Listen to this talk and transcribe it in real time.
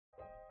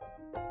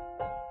Alright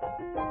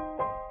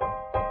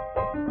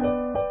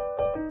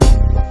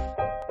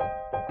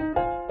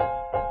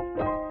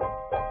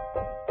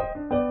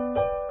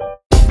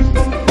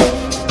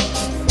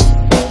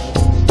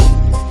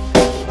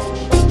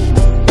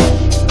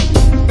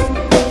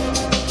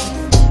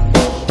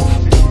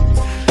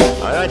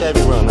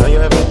everyone, are you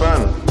having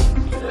fun?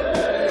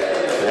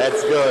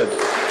 That's good.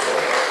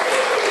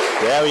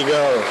 There we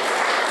go.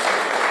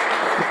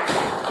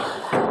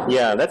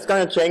 Yeah, that's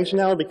going to change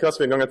now because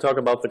we're going to talk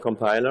about the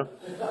compiler.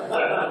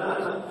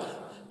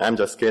 I'm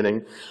just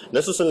kidding.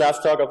 This is the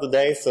last talk of the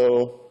day,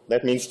 so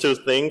that means two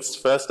things.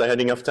 First, I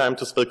had enough time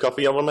to spill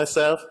coffee over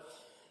myself.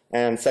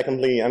 And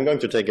secondly, I'm going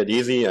to take it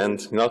easy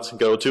and not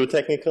go too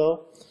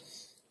technical.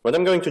 What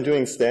I'm going to do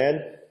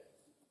instead,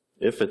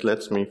 if it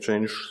lets me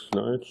change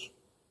slides.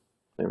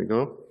 There we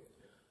go.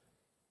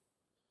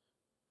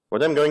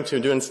 What I'm going to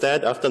do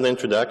instead, after the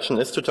introduction,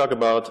 is to talk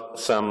about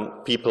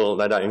some people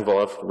that are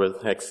involved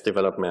with HAXE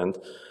development.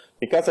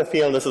 Because I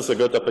feel this is a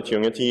good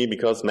opportunity,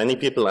 because many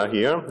people are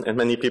here, and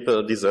many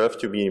people deserve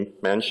to be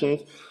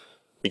mentioned,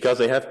 because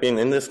they have been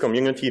in this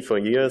community for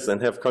years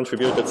and have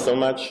contributed so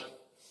much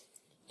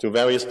to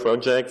various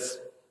projects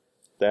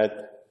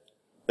that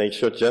they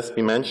should just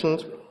be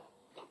mentioned.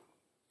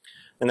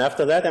 And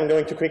after that, I'm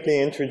going to quickly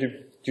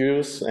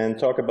introduce and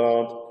talk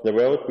about the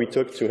road we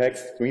took to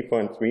HAXE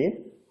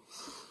 3.3,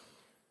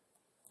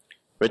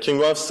 which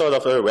involves sort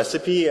of a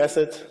recipe, as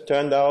it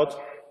turned out,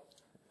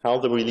 how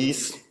the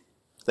release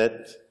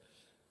that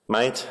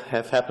might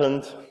have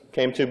happened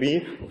came to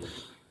be.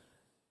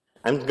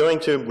 I'm going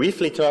to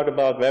briefly talk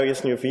about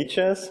various new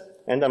features,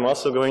 and I'm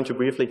also going to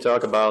briefly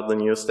talk about the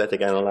new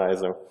static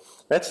analyzer.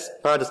 That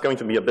part is going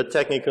to be a bit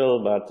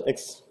technical, but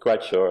it's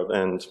quite short,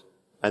 and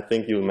I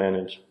think you'll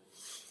manage.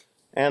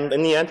 And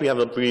in the end, we have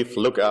a brief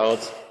look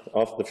out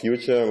of the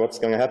future, what's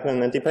going to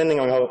happen. And depending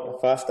on how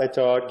fast I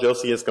talk,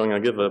 Josie is going to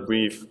give a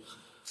brief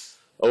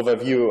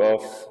overview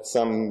of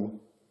some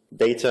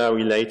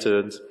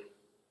data-related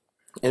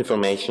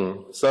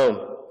information.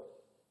 So,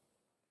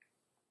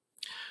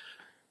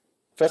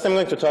 first I'm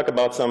going to talk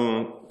about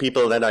some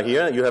people that are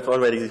here. You have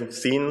already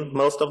seen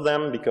most of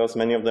them, because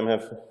many of them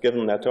have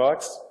given their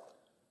talks.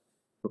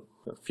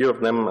 A few of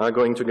them are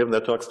going to give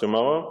their talks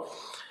tomorrow.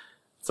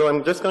 So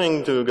I'm just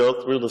going to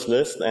go through this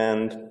list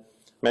and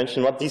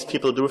mention what these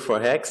people do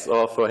for HAXE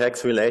or for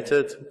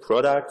HAXE-related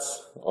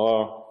products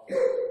or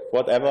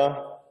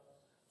whatever.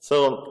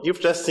 So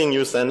you've just seen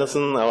Hugh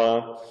Sanderson,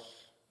 our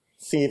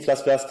C++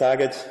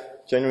 target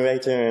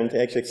generator and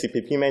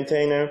HAXE-CPP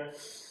maintainer.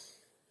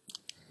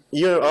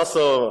 Hugh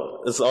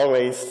also is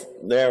always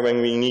there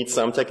when we need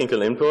some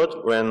technical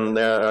input, when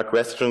there are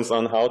questions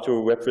on how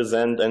to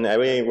represent an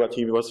array, what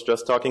he was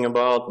just talking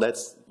about.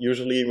 That's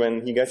usually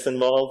when he gets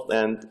involved,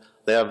 and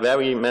there are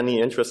very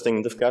many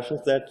interesting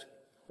discussions that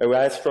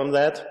arise from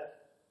that.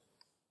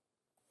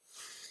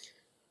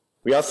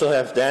 We also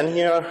have Dan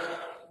here,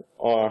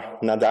 or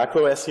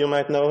Nadako as you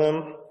might know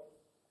him.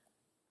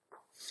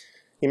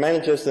 He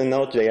manages the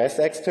Node.js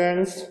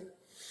externs,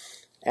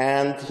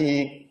 and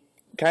he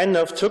kind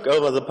of took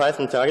over the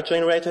Python target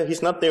generator.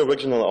 He's not the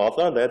original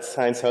author, that's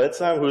Heinz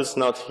Hölzer, who's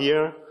not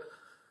here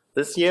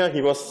this year.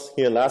 He was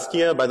here last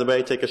year. By the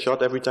way, take a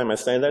shot every time I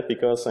say that,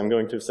 because I'm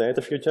going to say it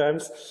a few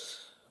times.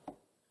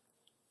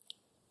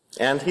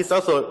 And he's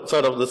also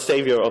sort of the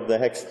savior of the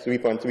HAXE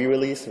 3.3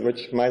 release,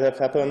 which might have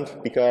happened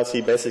because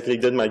he basically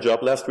did my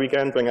job last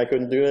weekend when I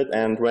couldn't do it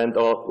and went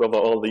over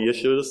all the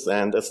issues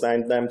and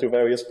assigned them to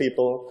various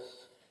people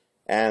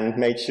and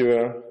made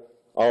sure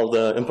all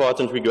the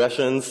important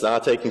regressions are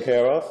taken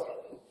care of.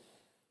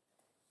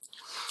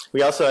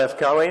 We also have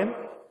Karin,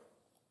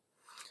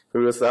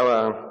 who is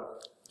our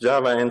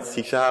Java and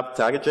C#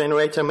 target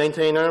generator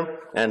maintainer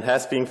and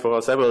has been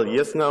for several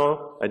years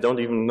now. I don't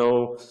even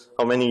know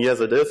how many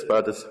years it is,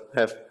 but it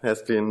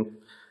has been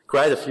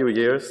quite a few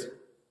years.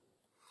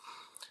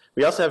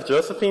 We also have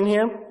Josephine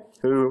here,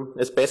 who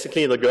is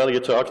basically the girl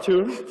you talk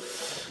to,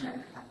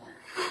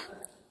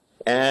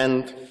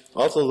 and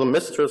also the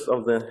mistress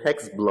of the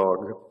HAXE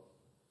blog,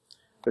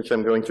 which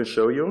I'm going to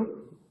show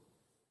you.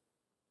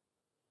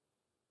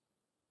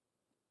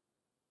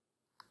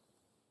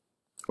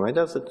 Why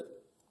does it?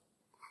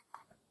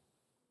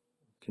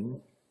 Okay.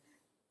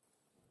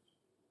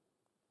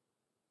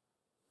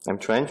 I'm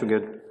trying to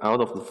get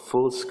out of the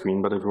full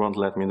screen, but it won't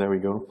let me. There we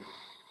go.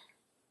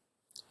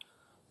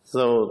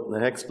 So, the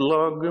HAXE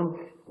blog.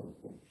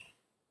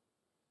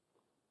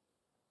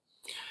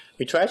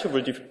 We try to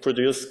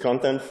produce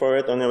content for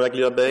it on a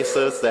regular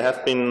basis. There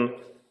have been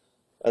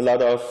a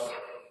lot of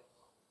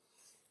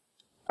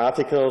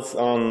articles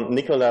on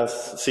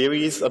Nicola's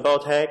series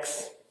about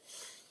HAXE.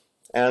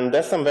 And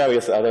there's some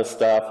various other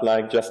stuff,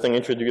 like Justin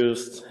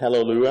introduced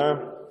Hello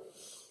Lua,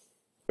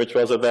 which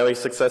was a very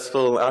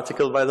successful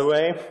article, by the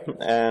way.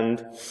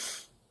 And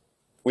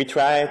we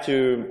try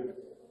to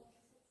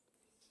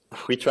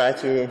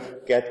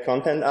get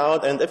content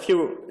out. And if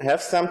you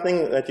have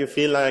something that you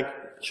feel like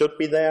should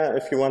be there,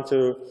 if you want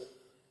to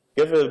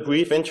give a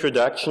brief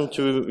introduction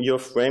to your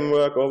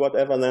framework or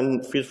whatever,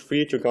 then feel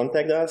free to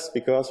contact us,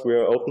 because we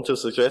are open to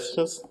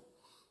suggestions.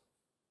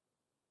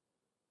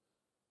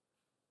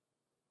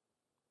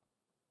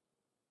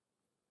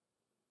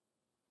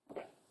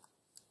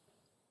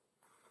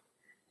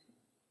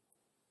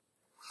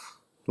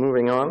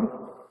 Moving on.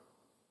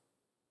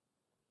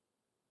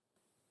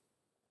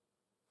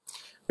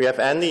 We have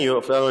Andy. You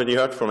have already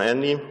heard from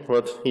Andy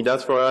what he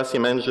does for us. He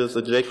manages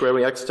the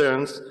jQuery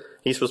externs.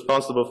 He's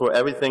responsible for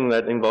everything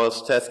that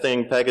involves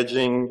testing,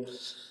 packaging,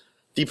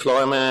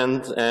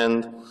 deployment,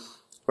 and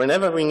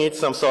whenever we need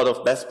some sort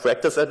of best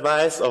practice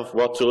advice of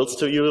what tools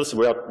to use,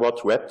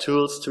 what web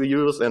tools to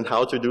use, and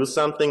how to do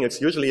something, it's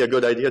usually a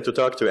good idea to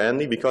talk to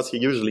Andy because he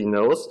usually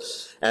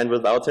knows. And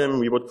without him,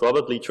 we would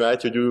probably try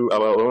to do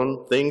our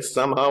own things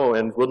somehow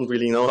and wouldn't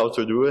really know how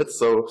to do it.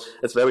 So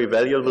it's very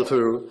valuable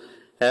to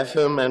have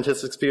him and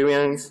his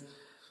experience.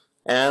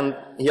 And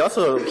he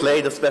also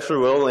played a special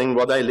role in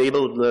what I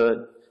labeled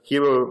the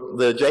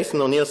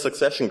Jason O'Neill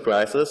succession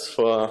crisis.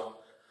 For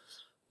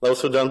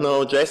those who don't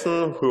know,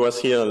 Jason, who was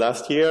here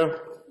last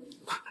year,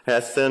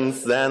 has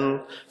since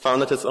then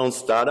founded his own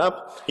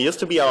startup. He used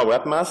to be our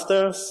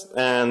webmaster,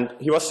 and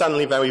he was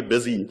suddenly very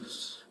busy.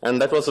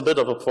 And that was a bit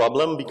of a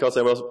problem because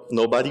there was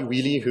nobody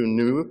really who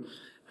knew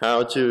how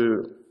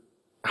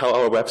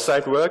our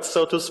website works,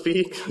 so to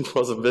speak. It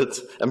was a bit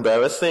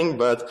embarrassing,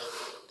 but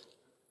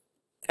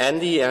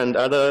Andy and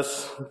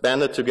others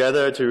banded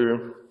together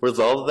to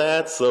resolve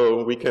that,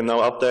 so we can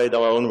now update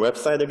our own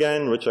website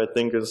again, which I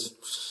think is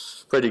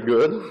pretty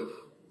good.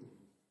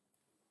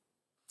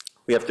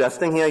 We have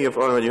Justin here. You've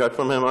already heard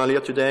from him earlier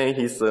today.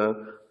 He's a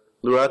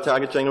Lua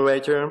target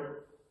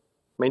generator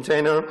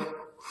maintainer.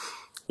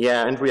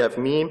 Yeah, and we have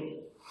me.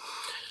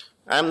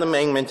 I'm the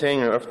main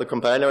maintainer of the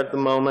compiler at the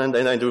moment,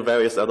 and I do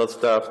various other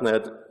stuff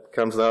that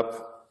comes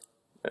up.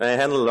 I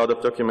handle a lot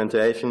of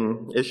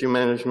documentation, issue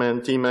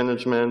management, team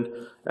management,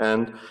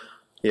 and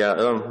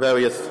yeah,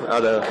 various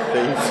other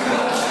things.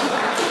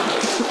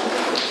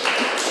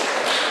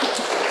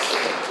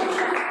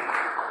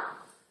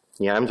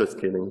 Yeah, I'm just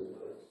kidding.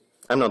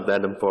 I'm not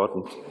that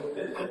important.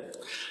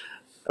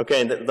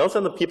 Okay, those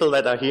are the people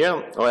that are here,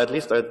 or at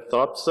least I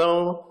thought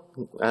so.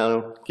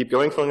 I'll keep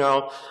going for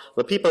now.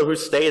 The people who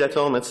stayed at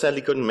home and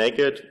sadly couldn't make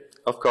it,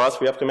 of course,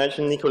 we have to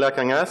mention Nicolas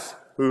Cangas,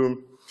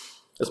 who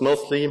is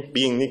mostly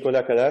being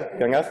Nicolas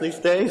Cangas these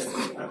days.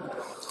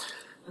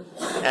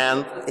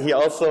 And he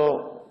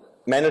also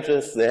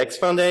manages the HAXE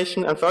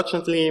Foundation.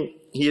 Unfortunately,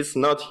 he is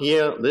not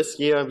here this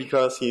year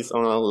because he's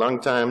on a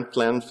long-time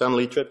planned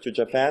family trip to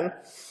Japan.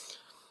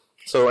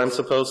 So I'm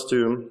supposed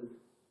to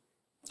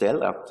Dell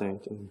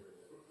update.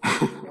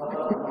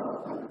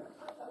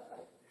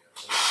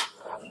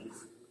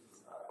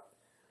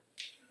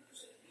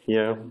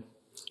 Yeah.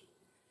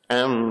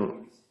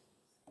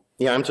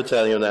 Yeah, I'm to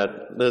tell you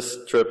that this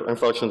trip,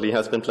 unfortunately,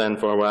 has been planned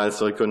for a while,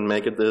 so I couldn't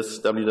make it this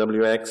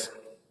WWX.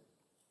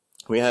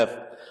 We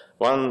have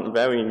one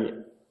very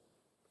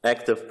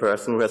active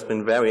person who has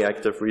been very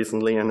active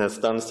recently and has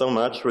done so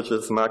much, which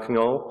is Mark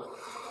Knoll.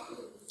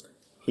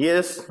 He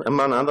is,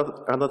 among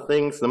other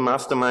things, the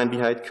mastermind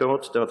behind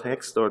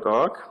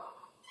code.haxe.org.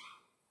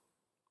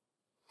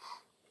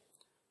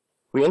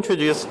 We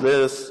introduced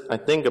this, I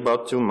think,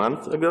 about 2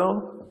 months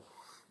ago.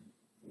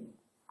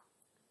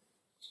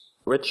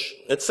 Which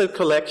it's a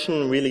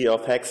collection really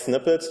of HAXE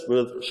snippets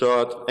with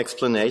short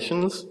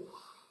explanations.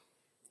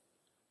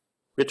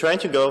 We're trying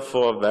to go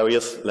for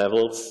various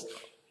levels.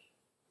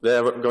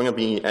 There are going to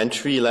be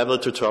entry-level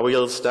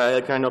tutorial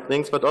style kind of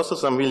things, but also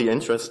some really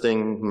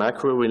interesting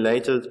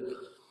macro-related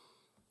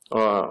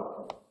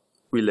or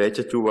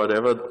related to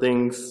whatever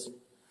things.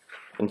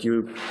 And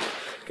you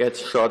get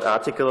short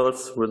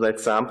articles with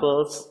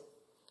examples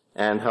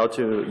and how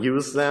to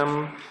use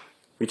them.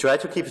 We try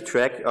to keep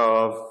track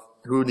of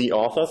who the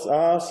authors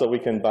are, so we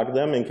can bug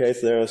them in case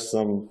there is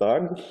some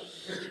bug.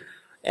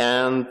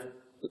 And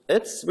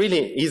it's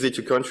really easy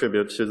to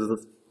contribute to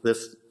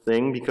this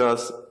thing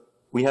because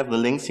we have the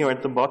links here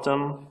at the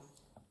bottom.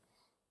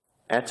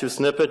 Add to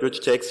snippet,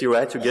 which takes you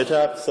right to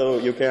GitHub, so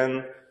you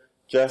can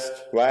just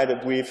write a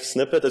brief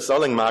snippet. It's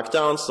all in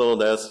Markdown, so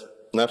there's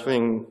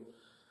nothing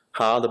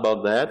hard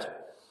about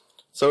that.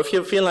 So if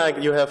you feel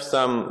like you have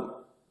some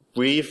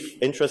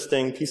brief,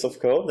 interesting piece of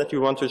code that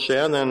you want to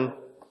share, then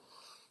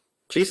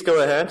please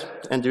go ahead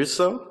and do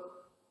so.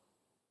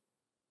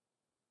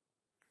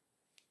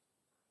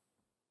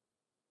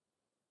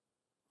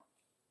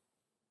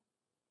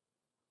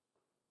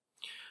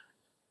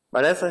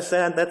 But as I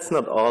said, that's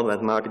not all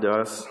that Mark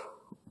does.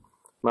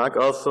 Mark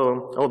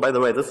also, oh, by the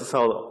way, this is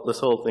how this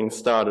whole thing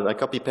started. I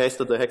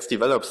copy-pasted the HAXE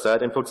develop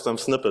site and put some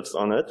snippets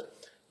on it.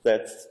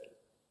 That's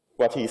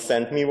what he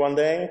sent me one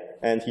day,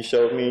 and he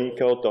showed me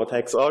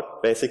code.haxe.org,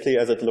 basically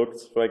as it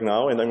looks right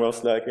now, and I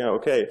was like, yeah,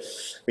 okay,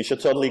 we should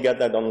totally get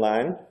that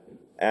online.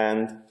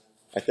 And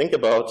I think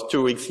about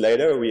 2 weeks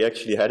later, we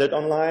actually had it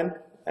online,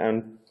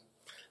 and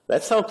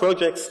that's how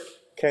projects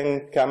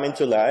can come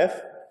into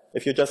life.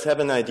 If you just have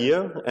an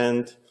idea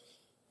and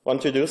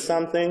want to do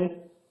something,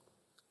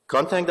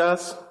 contact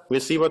us, we'll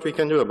see what we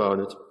can do about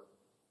it.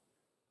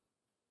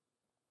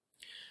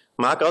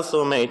 Mark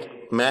also made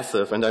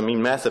massive, and I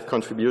mean massive,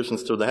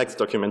 contributions to the HAXE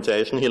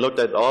documentation. He looked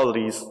at all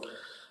these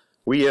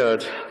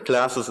weird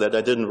classes that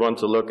I didn't want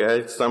to look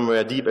at,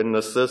 somewhere deep in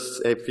the sys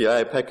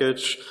API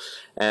package,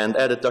 and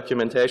added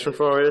documentation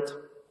for it.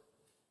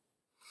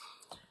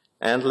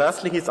 And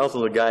lastly, he's also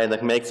the guy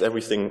that makes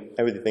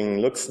everything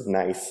looks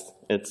nice.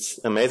 It's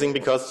amazing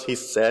because he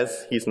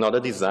says he's not a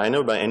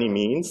designer by any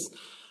means.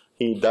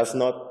 He does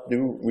not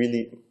do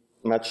really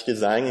much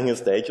design in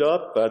his day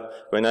job,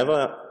 but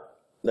whenever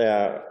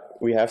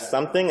we have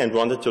something and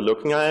want it to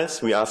look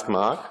nice, we ask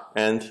Mark,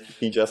 and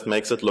he just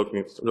makes it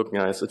look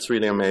nice. It's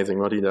really amazing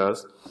what he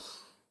does.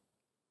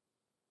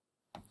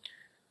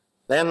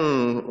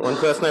 Then one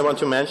person I want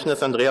to mention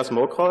is Andreas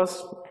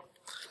Mokros.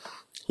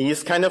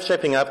 He's kind of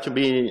shaping up to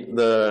be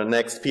the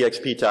next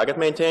PHP target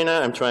maintainer.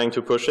 I'm trying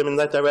to push him in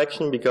that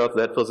direction because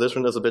that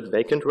position is a bit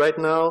vacant right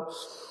now.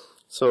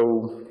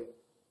 So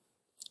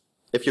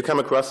if you come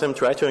across him,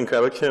 try to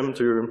encourage him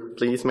to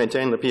please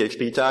maintain the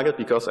PHP target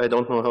because I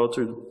don't know how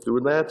to do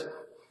that.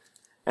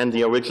 And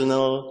the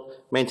original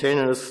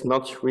maintainer is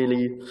not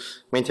really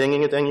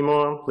maintaining it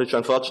anymore, which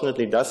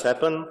unfortunately does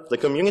happen. The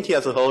community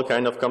as a whole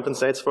kind of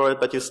compensates for it,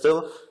 but you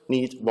still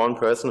need one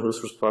person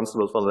who's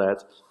responsible for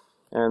that.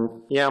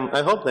 And yeah,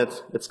 I hope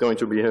that it's going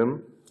to be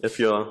him, if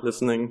you're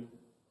listening.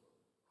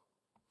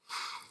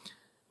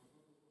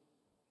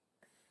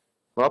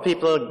 More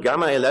people,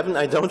 Gamma 11,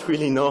 I don't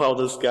really know how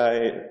this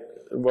guy,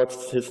 what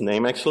his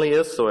name actually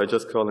is, so I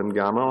just call him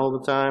Gamma all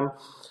the time.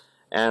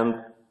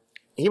 And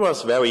he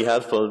was very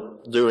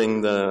helpful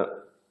during the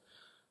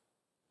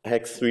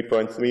HAXE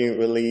 3.3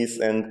 release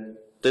and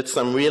did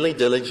some really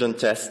diligent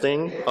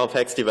testing of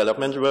HAXE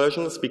development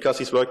versions because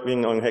he's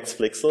working on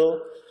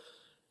HAXE-Flixel.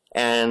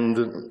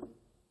 And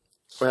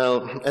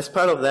well, as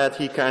part of that,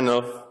 he kind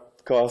of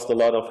caused a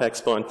lot of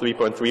HAXE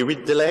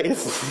 3.3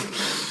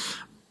 delays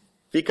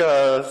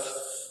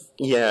because,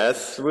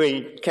 yes,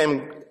 we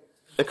came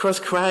across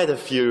quite a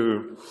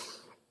few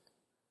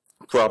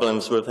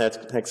problems with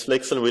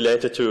HAXE-Flixel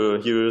related to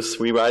use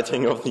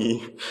rewriting of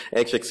the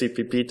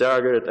HXCPP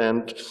target.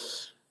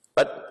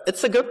 But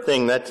it's a good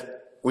thing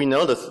that we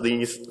noticed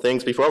these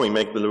things before we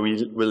make the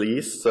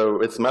release, so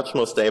it's much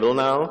more stable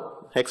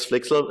now.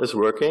 HAXE-Flixel is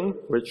working,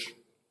 which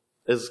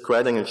is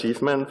quite an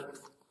achievement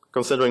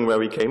considering where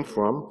we came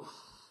from.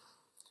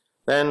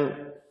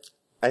 Then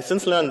I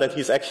since learned that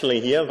he's actually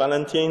here,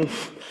 Valentin.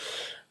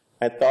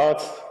 I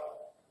thought,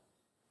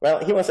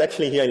 well, he was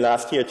actually here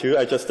last year too,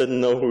 I just didn't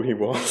know who he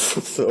was.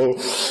 So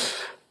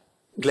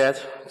glad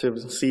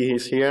to see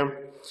he's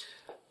here.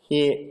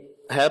 He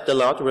helped a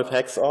lot with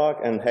HAXE.org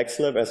and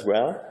HAXE-Lib as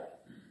well.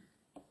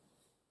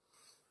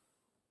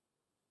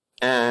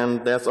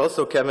 And there's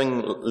also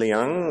Kevin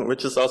Leung,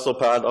 which is also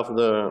part of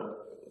the,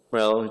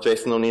 well,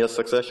 Jason O'Neill's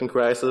succession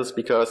crisis,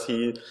 because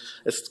he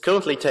is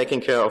currently taking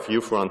care of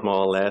UFront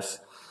more or less.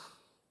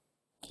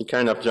 He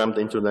kind of jumped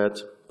into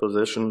that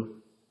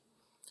position.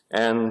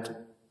 And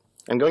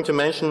I'm going to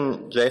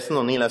mention Jason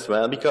O'Neill as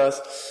well,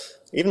 because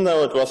even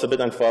though it was a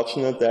bit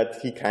unfortunate that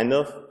he kind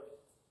of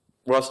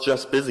was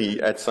just busy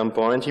at some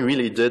point, he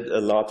really did a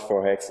lot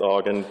for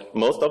HAXE.org. And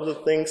most of the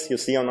things you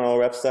see on our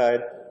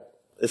website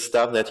is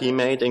stuff that he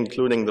made,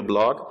 including the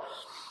blog.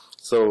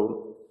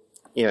 So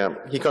yeah,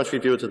 he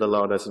contributed a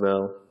lot as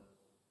well.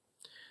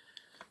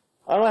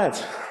 All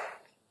right.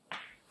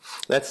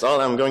 That's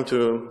all I'm going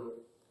to,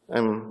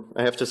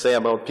 I have to say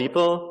about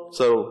people.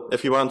 So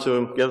if you want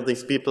to give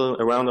these people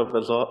a round of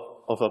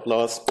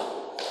applause,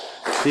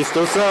 please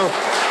do so.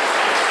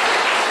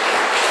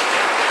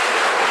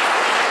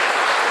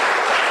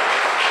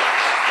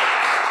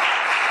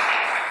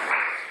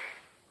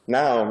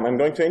 Now, I'm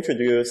going to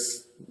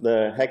introduce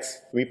the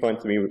HAXE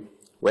 3.3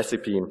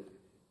 recipe.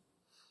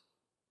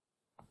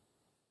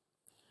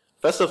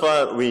 First of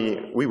all,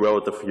 we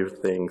rewrote a few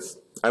things.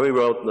 I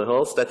rewrote the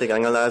whole static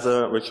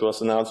analyzer, which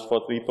was announced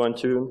for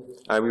 3.2.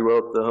 I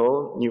rewrote the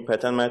whole new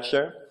pattern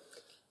matcher.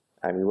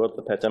 I rewrote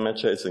the pattern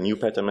matcher. It's a new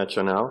pattern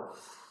matcher now.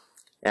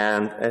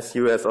 And as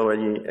you has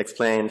already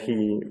explained,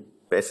 he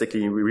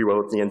basically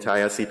rewrote the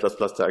entire C++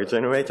 target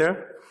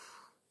generator.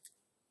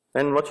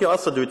 And what you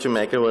also do to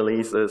make a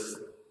release is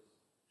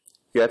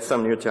you add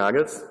some new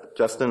targets.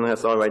 Justin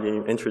has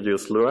already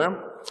introduced Lure.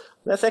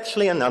 There's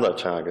actually another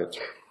target,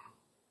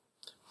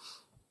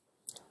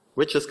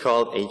 which is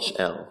called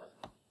HL.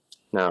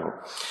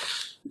 Now,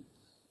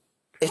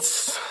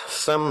 it's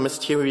some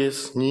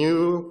mysterious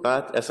new,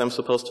 but as I'm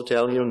supposed to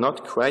tell you,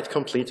 not quite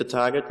completed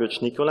target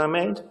which Nicola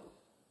made.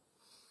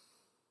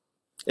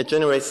 It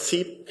generates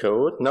C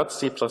code, not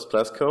C++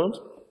 code.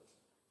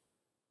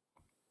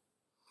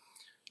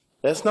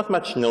 There's not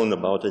much known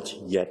about it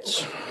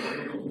yet.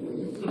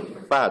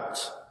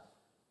 But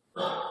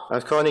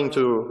according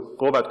to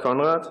Robert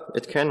Conrad,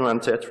 it can run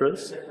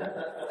Tetris.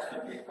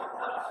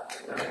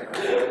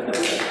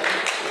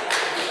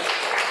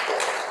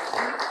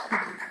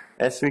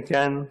 As we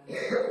can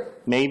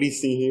maybe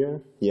see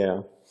here,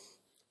 yeah.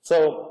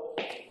 So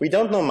we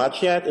don't know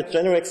much yet. It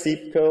generates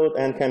C code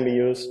and can be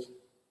used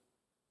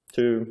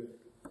to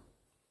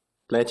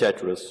play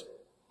Tetris,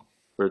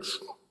 which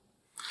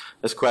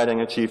is quite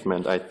an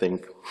achievement, I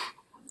think.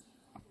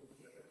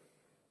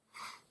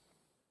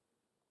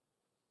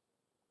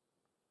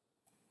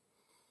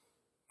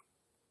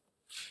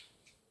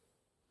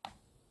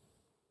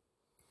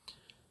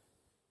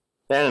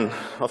 Then,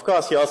 of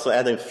course, he also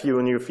added a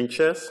few new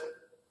features.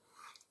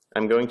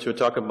 I'm going to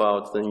talk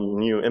about the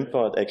new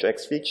import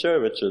HX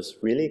feature, which is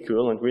really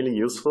cool and really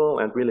useful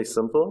and really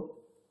simple.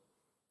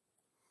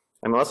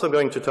 I'm also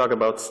going to talk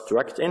about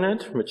struct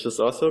init, which is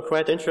also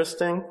quite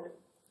interesting.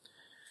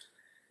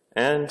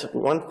 And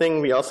one thing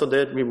we also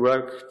did, we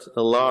worked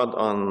a lot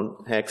on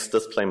Haxe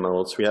display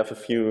modes. We have a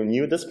few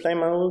new display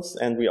modes,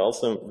 and we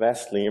also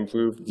vastly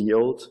improved the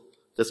old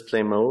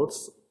display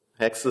modes.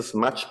 Haxe is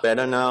much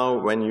better now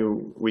when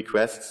you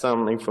request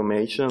some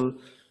information,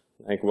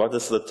 like what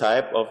is the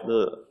type of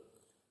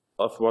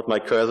what my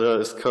cursor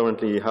is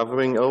currently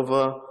hovering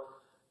over.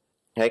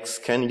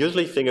 Haxe can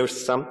usually figure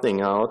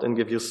something out and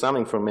give you some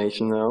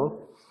information now,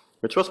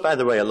 which was, by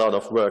the way, a lot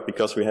of work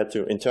because we had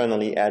to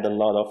internally add a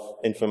lot of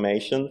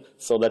information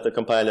so that the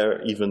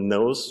compiler even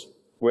knows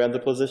where the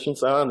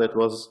positions are. That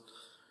was,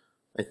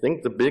 I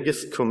think, the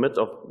biggest commit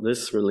of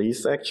this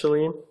release,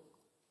 actually.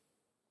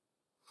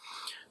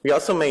 We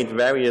also made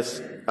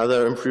various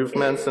other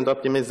improvements and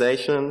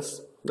optimizations.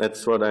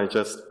 That's what I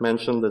just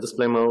mentioned. The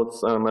display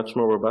modes are much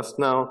more robust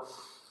now.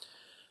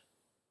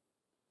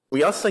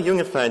 We also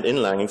unified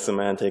inlining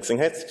semantics. In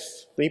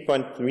Haxe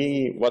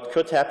 3.3, what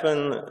could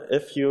happen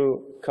if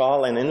you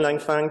call an inline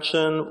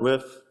function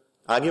with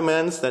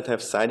arguments that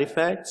have side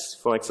effects,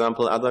 for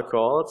example, other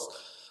calls?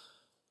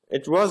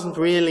 It wasn't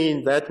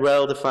really that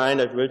well defined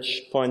at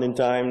which point in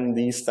time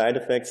these side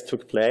effects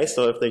took place,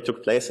 or if they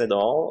took place at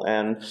all.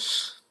 And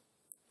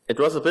it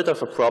was a bit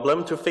of a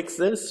problem to fix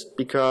this,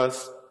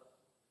 because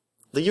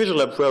the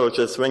usual approach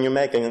is when you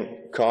make a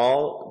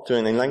call to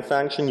an inline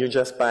function, you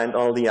just bind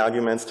all the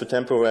arguments to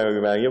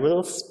temporary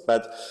variables.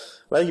 But,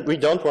 well, we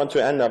don't want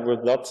to end up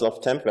with lots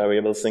of temp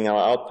variables in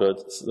our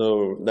output.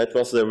 So that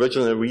was the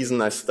original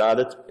reason I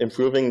started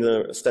improving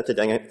the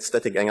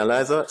static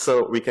analyzer,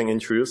 so we can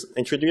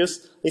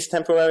introduce these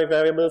temporary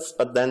variables,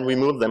 but then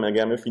remove them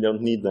again if we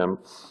don't need them.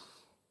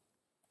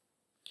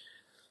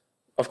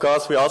 Of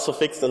course, we also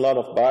fixed a lot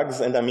of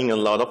bugs, and I mean a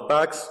lot of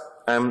bugs.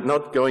 I'm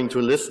not going to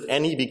list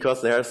any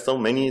because there are so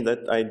many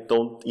that I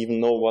don't even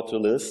know what to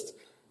list.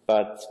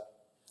 But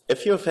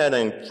if you've had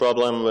a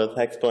problem with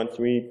Haxe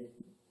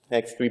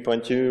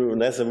 3.2,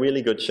 there's a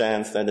really good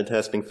chance that it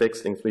has been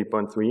fixed in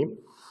 3.3.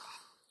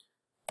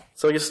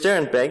 So you stir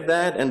and bake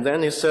that, and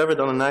then you serve it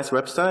on a nice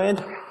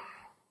website.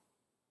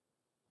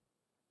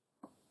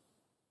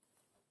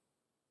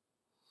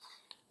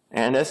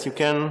 And as you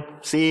can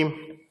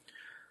see,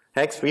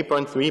 Haxe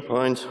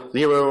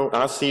 3.3.0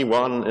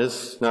 RC1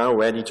 is now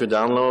ready to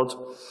download.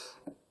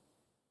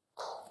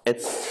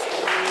 It's,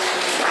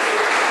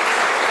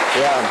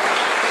 yeah.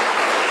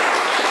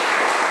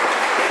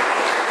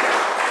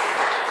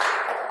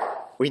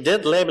 We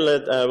did label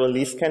it a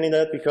release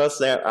candidate because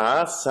there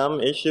are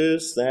some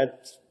issues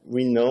that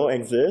we know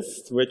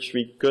exist, which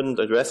we couldn't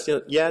address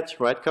yet,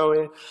 right,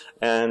 Corey?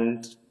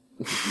 And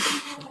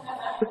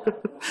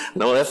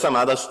no, there's some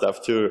other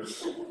stuff too.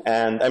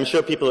 And I'm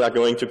sure people are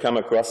going to come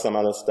across some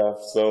other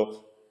stuff.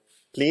 So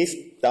please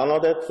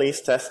download it,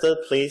 please test it,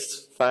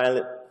 please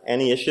file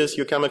any issues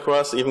you come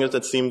across, even if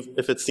it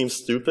seems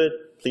stupid.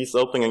 Please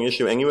open an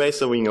issue anyway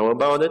so we know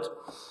about it,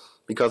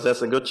 because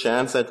there's a good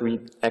chance that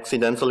we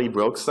accidentally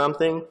broke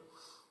something,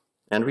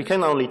 and we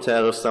can only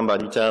tell if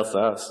somebody tells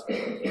us.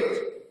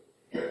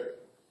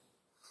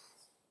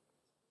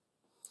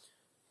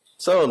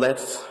 So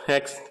that's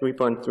Haxe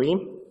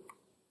 3.3.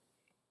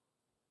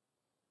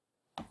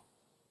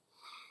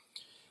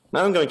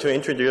 Now I'm going to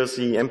introduce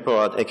the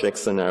import HX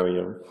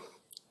scenario.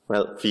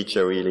 Well,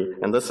 feature really.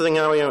 And the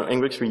scenario in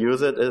which we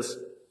use it is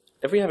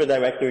if we have a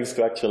directory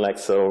structure like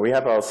so. We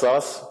have our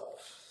source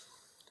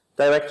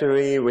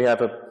directory, we have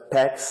a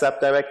pack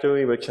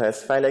subdirectory which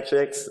has file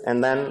HX,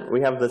 and then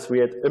we have this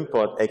weird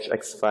import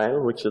HX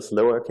file which is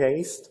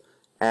lowercase,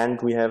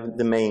 and we have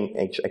the main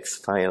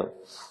HX file.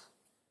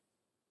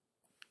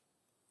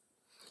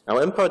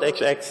 Our import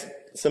HX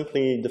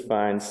simply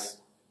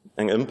defines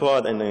an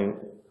import and an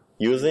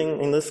using,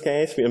 in this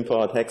case, we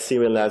import hex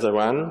serializer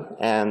 1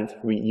 and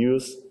we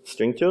use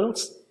string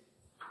tools.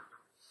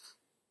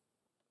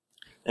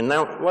 And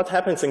now what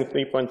happens in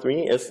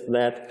 3.3 is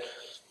that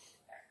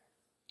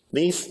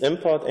these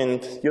import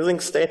and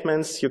using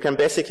statements, you can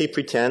basically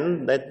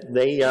pretend that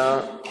they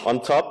are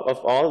on top of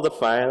all the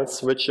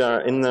files which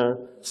are in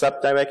the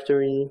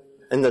subdirectory,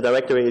 in the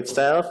directory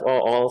itself, or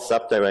all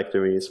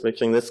subdirectories,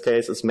 which in this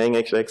case is main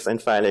HX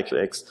and file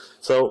HX.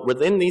 So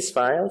within these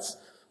files,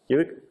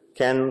 you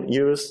can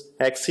use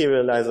hex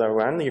serializer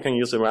 1, you can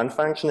use the run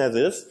function as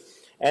is,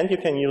 and you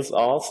can use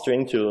all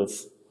string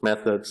tools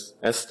methods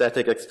as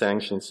static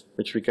extensions,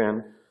 which we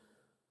can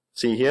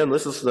see here.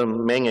 This is the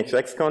main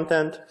HX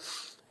content,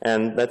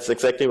 and that's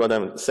exactly what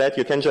I said.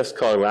 You can just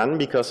call run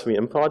because we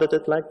imported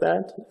it like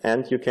that,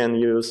 and you can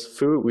use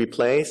foo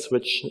replace,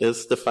 which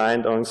is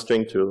defined on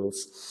string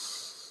tools.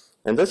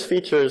 And this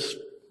feature is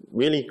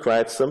really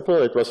quite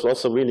simple. It was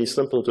also really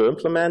simple to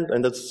implement,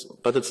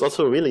 but it's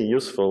also really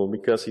useful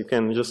because you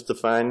can just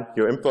define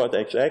your import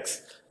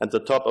HX at the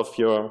top of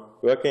your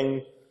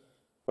working,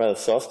 well,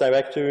 source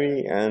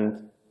directory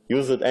and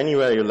use it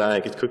anywhere you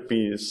like. It could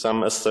be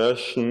some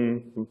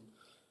assertion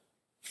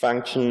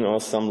function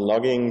or some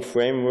logging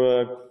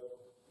framework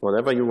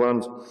whatever you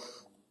want.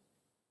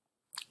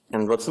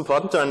 And what's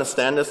important to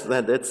understand is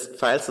that it's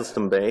file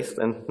system based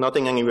and not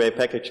in any way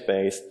package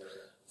based.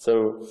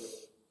 So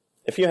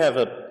if you have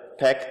a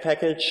pack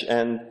package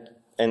and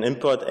an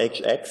import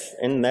HX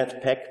in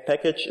that pack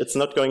package, it's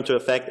not going to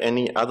affect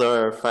any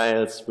other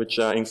files which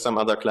are in some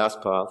other class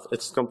path.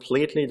 It's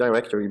completely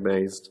directory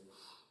based.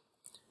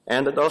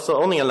 And it also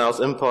only allows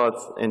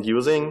imports and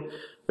using,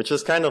 which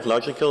is kind of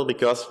logical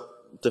because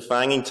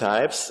defining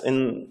types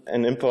in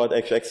an import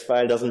HX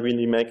file doesn't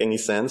really make any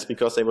sense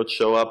because they would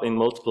show up in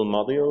multiple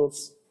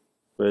modules,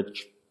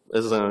 which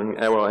is an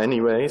error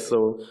anyway,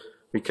 so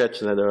we catch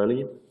that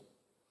early.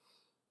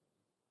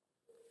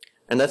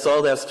 And that's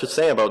all there's to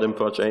say about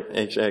import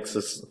HX.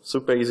 It's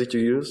super easy to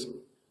use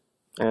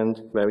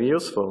and very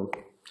useful.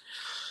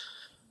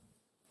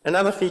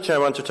 Another feature I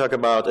want to talk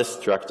about is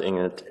struct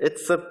init.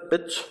 It's a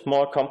bit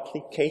more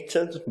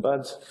complicated,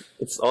 but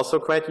it's also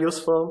quite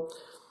useful.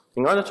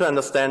 In order to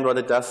understand what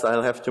it does,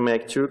 I'll have to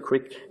make two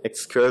quick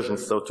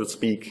excursions, so to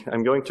speak.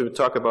 I'm going to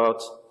talk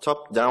about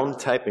top-down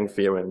type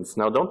inference.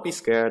 Now, don't be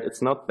scared.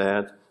 It's not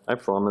bad. I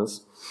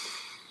promise.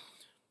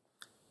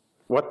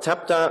 What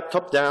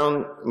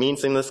top-down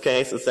means in this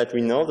case is that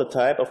we know the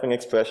type of an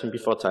expression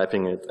before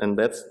typing it. And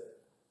that's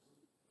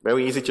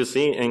very easy to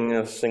see in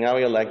a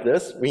scenario like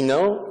this. We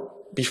know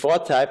before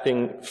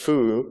typing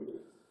foo,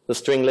 the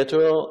string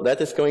literal,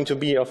 that is going to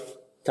be of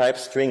type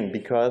string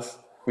because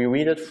we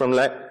read it from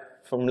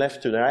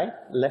left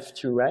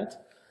to right,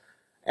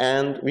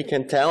 and we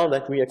can tell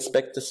that we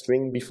expect a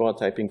string before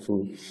typing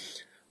foo.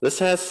 This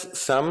has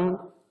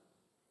some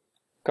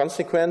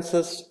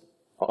consequences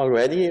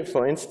already.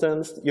 For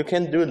instance, you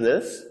can do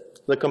this,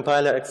 the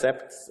compiler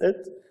accepts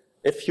it,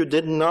 if you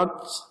did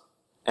not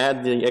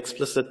add the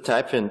explicit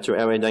type hint to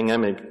array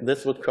dynamic.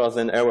 This would cause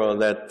an error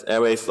that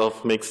arrays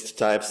of mixed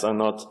types are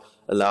not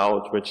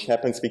allowed, which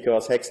happens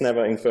because HAXE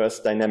never infers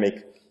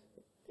dynamic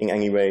in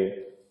any way.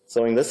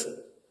 So in this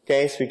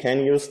case, we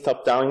can use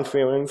top-down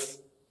inference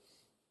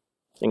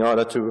in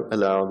order to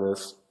allow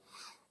this.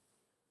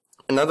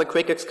 Another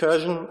quick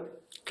excursion,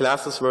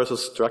 classes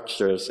versus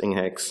structures in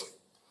HAXE.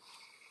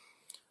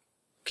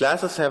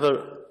 Classes have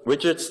a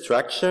rigid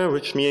structure,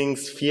 which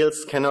means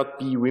fields cannot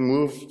be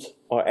removed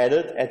or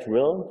added at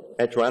will.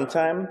 At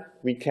runtime,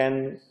 we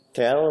can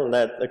tell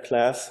that a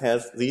class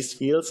has these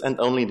fields and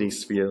only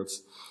these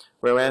fields.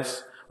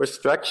 Whereas with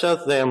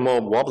structures, they are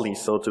more wobbly,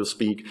 so to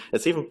speak.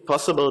 It's even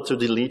possible to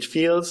delete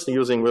fields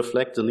using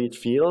reflect delete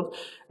field,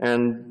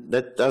 and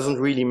that doesn't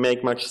really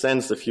make much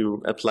sense if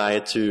you apply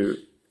it to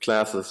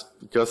classes,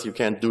 because you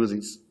can't do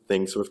these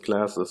things with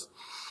classes.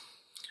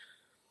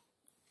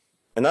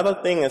 Another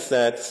thing is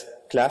that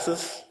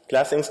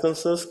class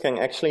instances can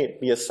actually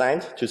be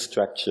assigned to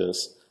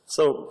structures.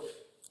 So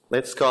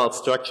let's call it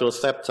structural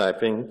step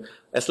typing.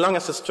 As long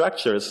as the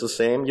structure is the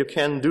same, you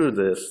can do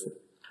this.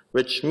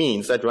 Which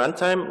means at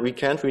runtime, we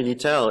can't really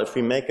tell if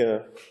we make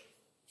a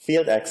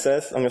field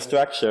access on a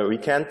structure. We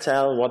can't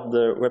tell what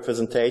the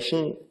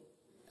representation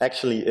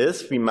actually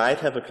is. We might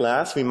have a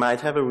class, we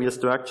might have a real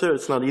structure.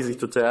 It's not easy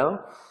to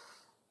tell.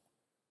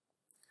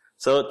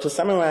 So to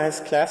summarize,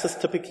 classes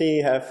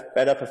typically have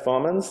better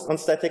performance on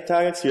static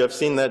targets. You have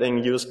seen that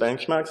in use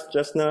benchmarks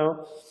just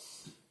now.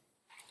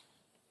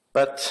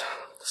 But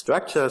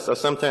structures are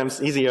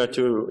sometimes easier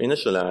to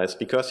initialize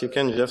because you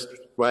can just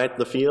write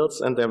the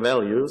fields and their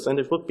values, and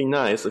it would be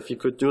nice if you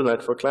could do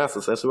that for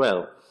classes as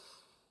well.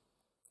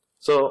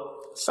 So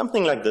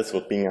something like this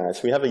would be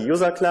nice. We have a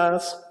user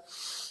class,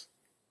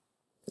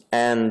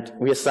 and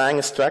we assign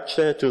a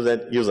structure to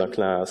that user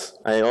class.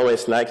 I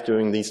always like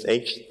doing these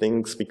H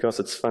things because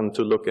it's fun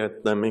to look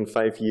at them in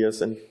 5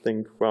 years and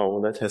think, wow,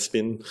 that has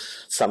been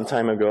some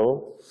time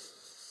ago.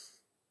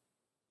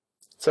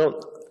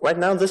 So right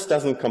now this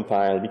doesn't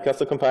compile because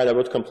the compiler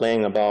would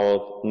complain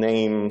about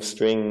name,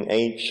 string,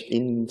 age,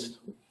 int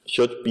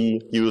should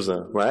be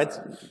user, right?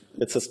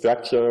 It's a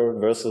structure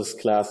versus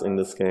class in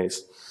this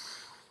case.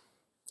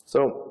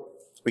 So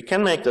we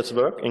can make this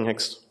work in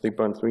HAXE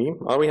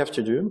 3.3. All we have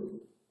to do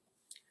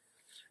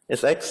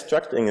is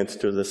extract init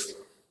to this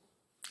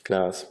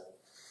class.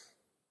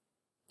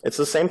 It's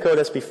the same code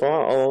as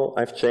before. All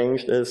I've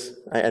changed is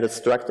I added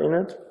struct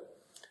init.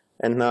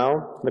 And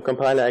now the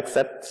compiler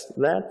accepts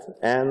that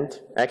and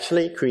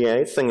actually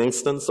creates an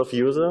instance of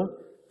user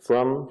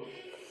from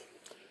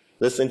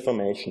this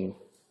information.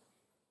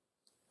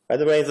 By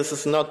the way, this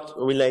is not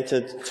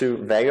related to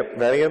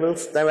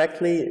variables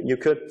directly. You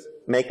could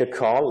make a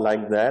call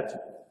like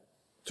that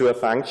to a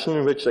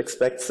function which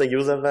expects a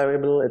user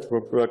variable. It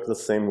would work the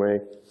same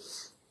way.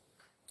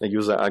 A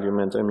user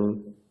argument, I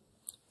mean.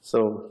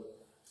 So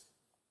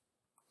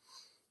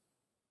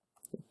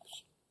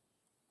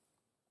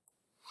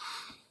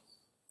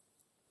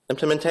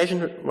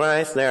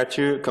implementation-wise, there are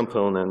two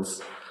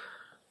components.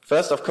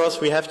 First, of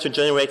course, we have to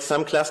generate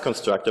some class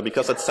constructor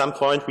because at some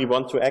point we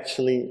want to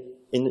actually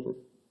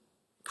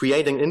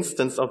create an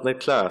instance of that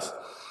class.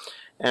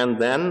 And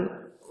then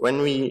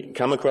when we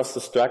come across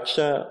the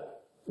structure,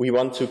 we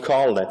want to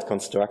call that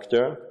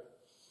constructor,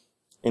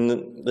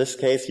 in this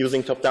case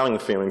using top-down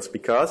inference,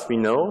 because we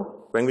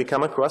know when we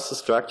come across a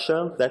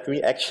structure that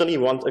we actually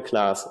want a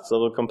class,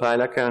 so the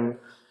compiler can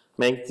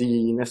make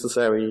the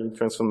necessary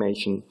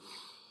transformation.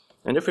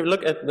 And if we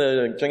look at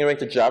the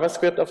generated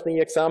JavaScript of the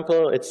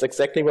example, it's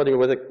exactly what you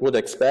would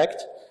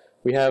expect.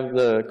 We have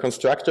the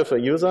constructor for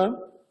user,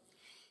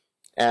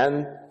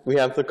 and we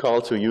have the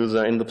call to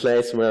user in the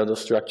place where the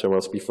structure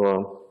was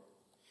before.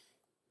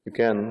 You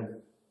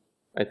can,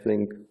 I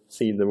think,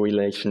 see the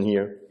relation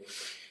here.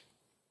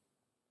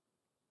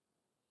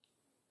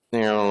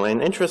 Now,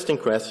 an interesting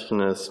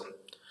question is,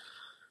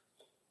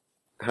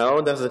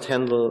 how does it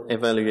handle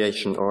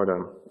evaluation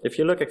order? If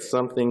you look at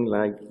something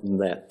like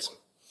that,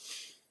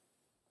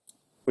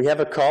 we have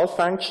a call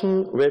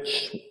function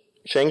which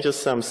changes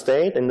some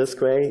state. In this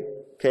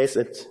case,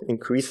 it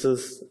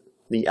increases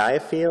the I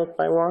field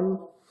by 1.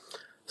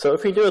 So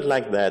if we do it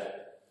like that,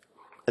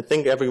 I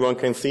think everyone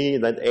can see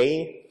that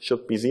A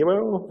should be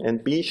 0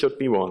 and B should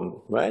be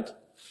 1, right?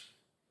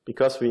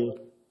 Because we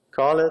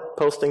call it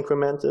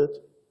post-incremented.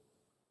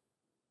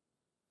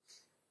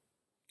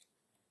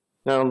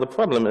 Now the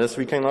problem is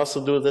we can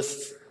also do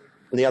this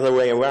the other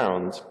way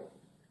around.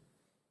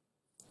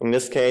 In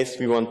this case,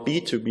 we want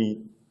B to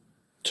be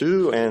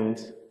 2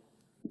 and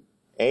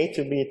A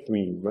to be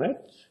 3, right?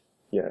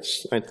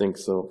 Yes, I think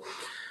so.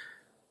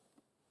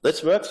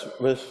 This works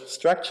with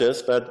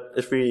structures, but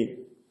if we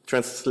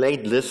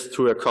translate this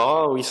to a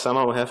call, we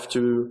somehow have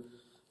to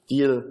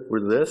deal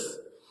with this.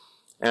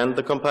 And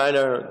the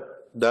compiler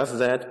does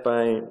that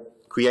by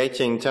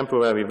creating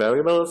temporary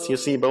variables. You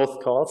see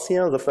both calls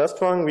here. The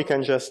first one we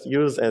can just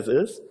use as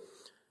is.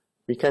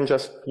 We can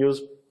just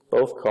use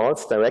both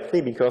calls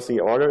directly because the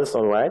order is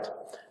all right.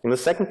 In the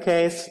second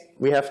case,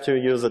 we have to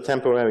use a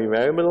temporary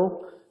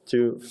variable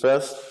to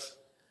first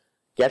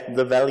get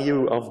the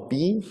value of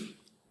B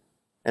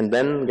and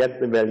then get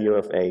the value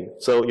of A.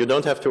 So you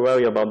don't have to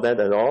worry about that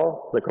at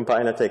all. The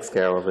compiler takes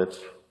care of it.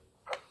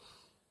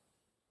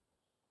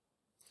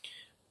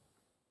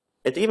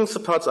 It even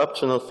supports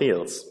optional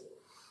fields.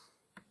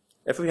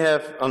 If we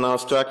have on our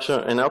structure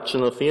an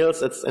optional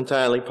fields, it's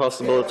entirely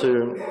possible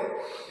to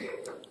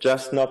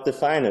just not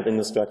define it in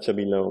the structure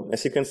below.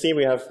 As you can see,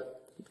 we have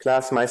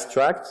class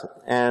myStruct,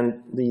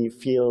 and the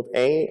field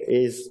A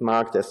is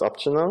marked as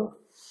optional.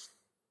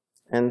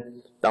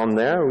 And down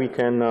there, we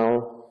can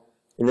now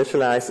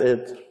initialize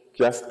it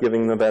just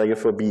giving the value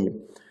for B.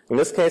 In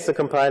this case, the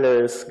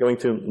compiler is going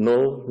to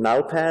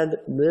nullpad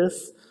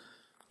this.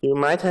 You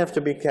might have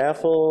to be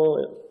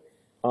careful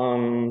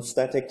on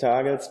static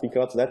targets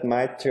because that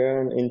might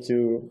turn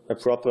into a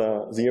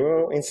proper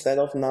 0 instead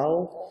of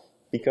null,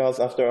 because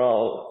after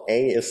all,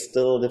 A is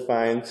still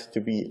defined to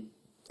be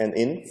an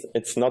int.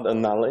 It's not a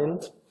null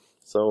int,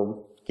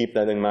 so keep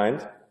that in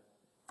mind.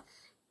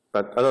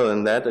 But other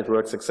than that, it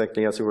works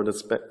exactly as you would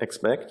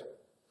expect.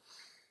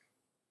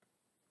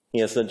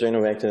 Here's the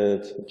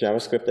generated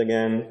JavaScript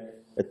again.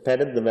 It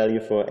padded the value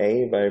for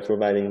A by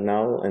providing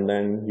null and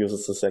then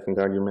uses the second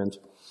argument.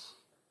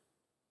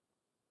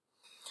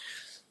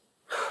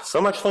 So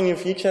much for new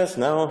features.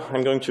 Now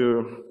I'm going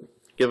to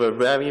give a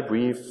very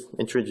brief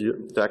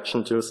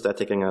introduction to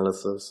static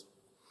analysis.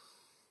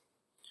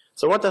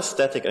 So what does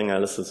static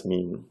analysis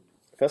mean?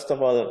 First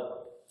of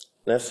all,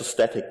 there's the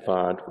static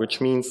part,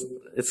 which means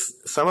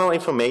it's somehow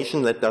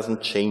information that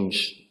doesn't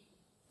change.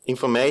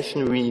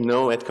 Information we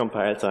know at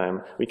compile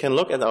time. We can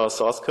look at our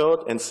source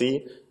code and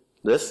see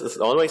this is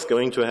always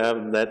going to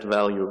have that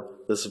value,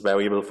 this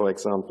variable, for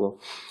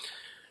example.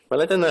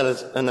 Well, at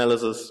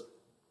analysis,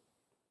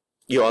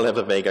 you all have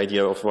a vague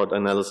idea of what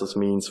analysis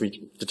means.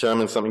 We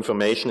determine some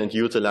information and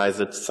utilize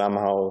it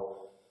somehow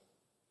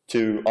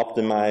to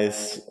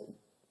optimize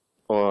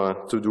or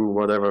to do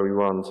whatever we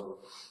want.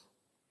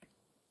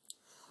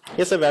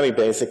 Here's a very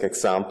basic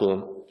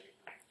example.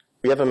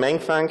 We have a main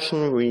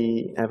function,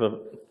 we have a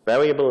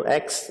variable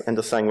x and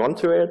assign 1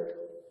 to it,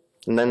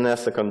 and then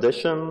there's a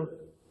condition,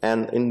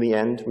 and in the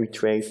end we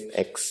trace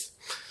x.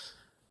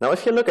 Now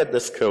if you look at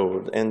this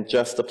code and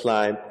just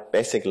apply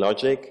basic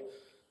logic,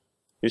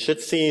 you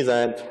should see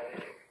that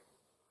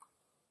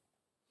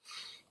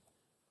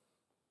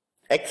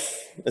x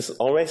is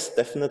always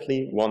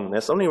definitely 1.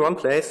 There's only one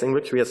place in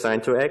which we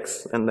assign to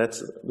x, and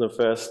that's the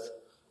first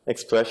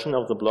expression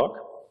of the block.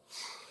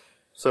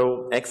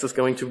 So x is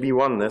going to be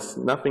 1. There's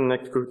nothing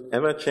that could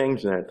ever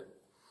change that.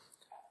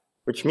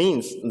 Which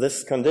means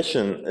this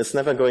condition is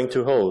never going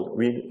to hold.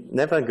 We're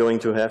never going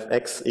to have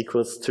x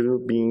equals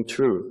 2 being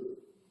true.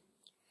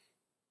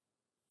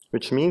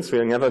 Which means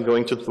we're never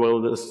going to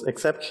throw this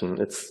exception.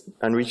 It's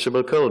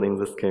unreachable code in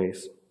this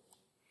case.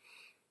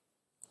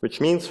 Which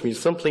means we're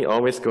simply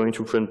always going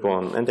to print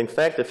 1. And in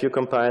fact, if you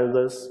compile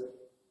this,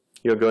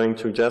 you're going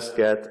to just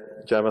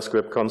get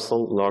JavaScript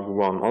console log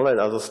 1. All that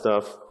other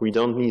stuff, we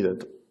don't need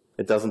it.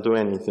 It doesn't do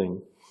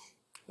anything.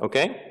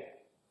 Okay?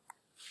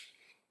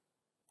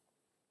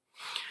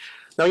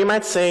 Now you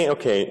might say,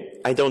 okay,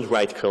 I don't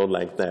write code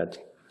like that.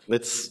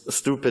 It's a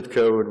stupid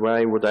code.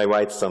 Why would I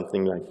write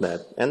something like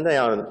that? And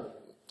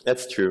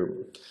that's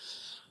true.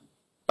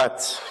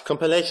 But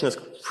compilation is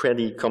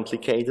pretty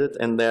complicated,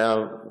 and there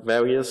are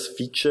various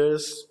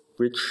features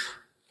which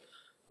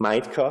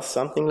might cause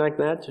something like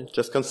that.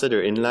 Just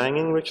consider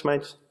inlining, which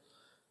might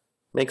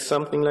make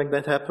something like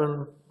that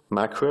happen.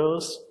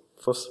 Macros,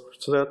 for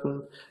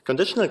certain.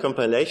 Conditional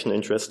compilation,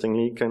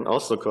 interestingly, can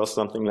also cause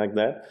something like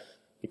that,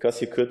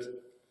 because you could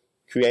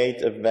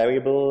create a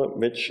variable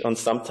which on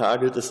some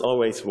target is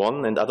always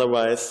 1 and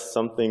otherwise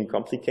something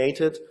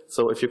complicated.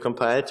 So if you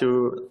compile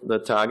to the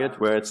target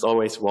where it's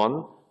always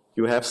 1,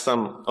 you have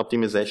some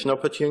optimization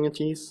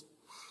opportunities.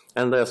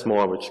 And there's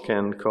more which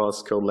can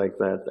cause code like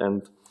that.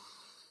 And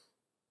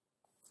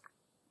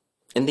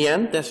in the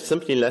end, there's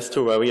simply less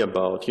to worry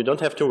about. You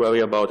don't have to worry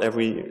about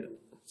every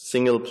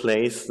single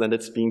place that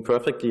it's being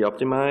perfectly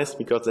optimized,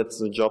 because that's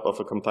the job of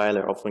a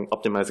compiler, of an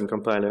optimizing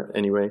compiler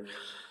anyway,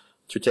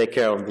 to take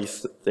care of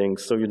these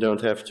things, so you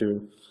don't have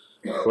to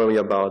worry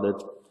about it.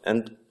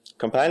 And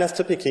compilers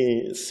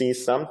typically see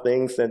some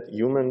things that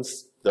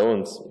humans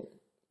don't.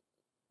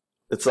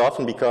 It's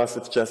often because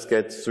it just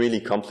gets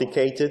really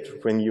complicated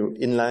when you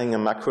inline a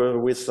macro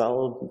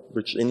result,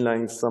 which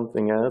inlines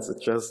something else.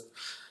 It just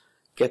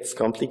gets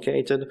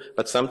complicated.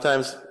 But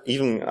sometimes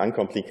even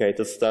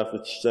uncomplicated stuff,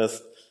 it's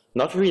just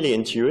not really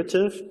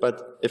intuitive.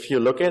 But if you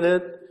look at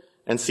it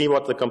and see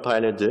what the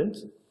compiler did,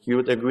 you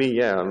would agree,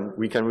 yeah,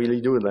 we can really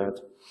do that.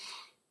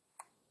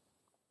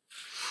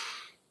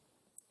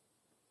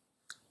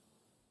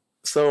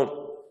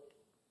 So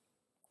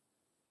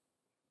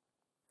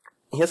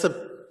here's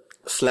a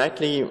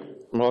slightly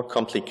more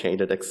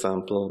complicated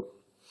example.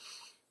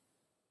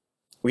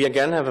 We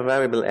again have a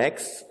variable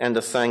x and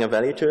assign a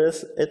value to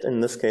it, in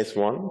this case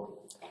 1.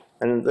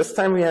 And this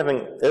time we have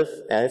an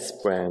if-else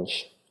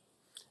branch.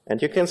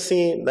 And you can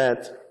see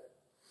that,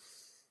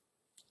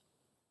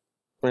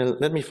 well,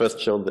 let me first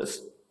show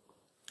this.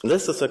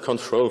 This is a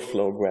control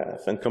flow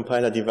graph, and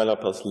compiler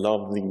developers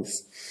love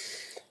these.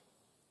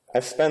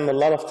 I've spent a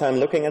lot of time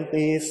looking at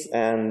these,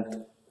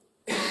 and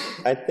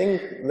I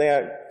think they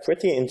are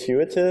pretty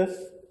intuitive.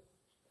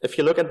 If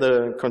you look at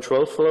the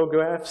control flow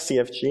graph,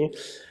 CFG,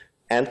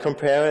 and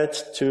compare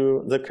it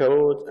to the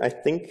code, I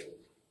think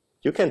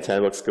you can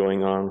tell what's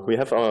going on. We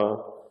have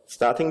our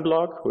starting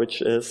block,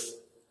 which is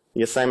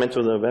the assignment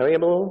to the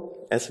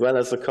variable, as well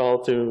as a call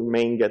to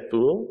main get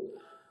bool.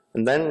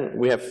 And then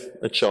we have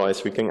a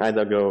choice. We can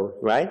either go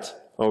right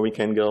or we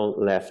can go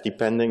left,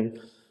 depending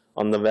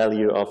on the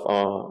value of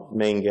our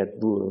main get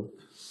bool.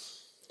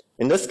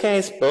 In this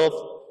case, both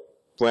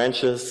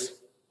branches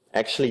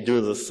actually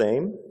do the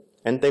same,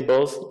 and they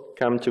both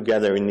come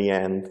together in the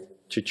end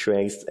to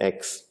trace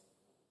x.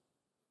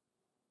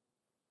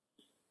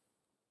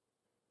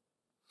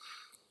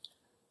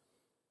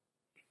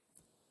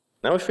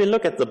 Now if we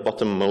look at the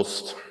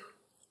bottommost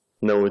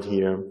node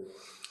here,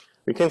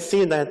 we can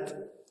see that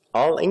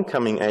all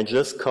incoming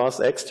edges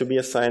cause x to be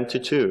assigned to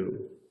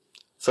 2.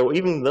 So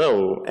even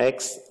though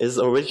x is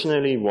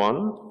originally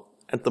 1,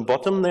 at the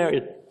bottom there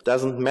it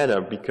doesn't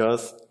matter,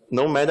 because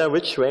no matter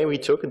which way we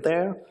took it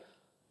there,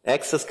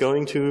 x is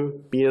going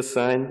to be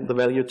assigned the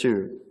value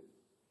 2.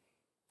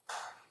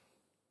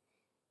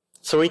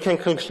 So we can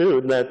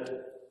conclude that,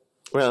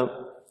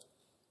 well,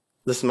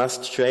 this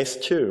must trace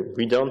 2.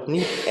 We don't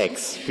need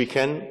x. We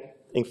can,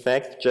 in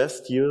fact,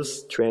 just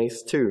use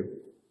trace 2.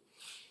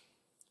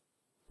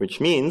 Which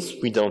means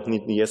we don't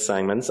need the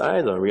assignments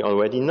either. We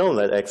already know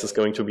that x is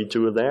going to be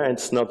 2 there, and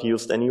it's not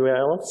used anywhere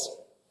else.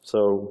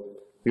 So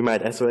we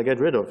might as well get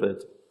rid of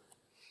it.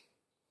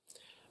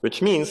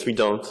 Which means we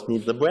don't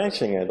need the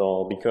branching at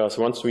all, because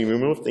once we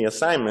remove the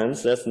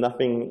assignments, there's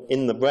nothing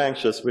in the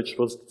branches which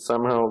would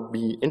somehow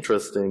be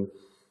interesting.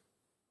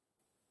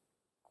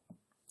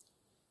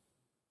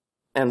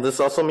 And this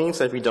also means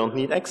that we don't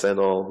need x at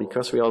all,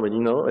 because we already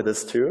know it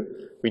is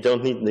 2. We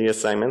don't need the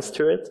assignments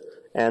to it,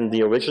 and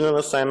the original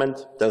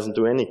assignment doesn't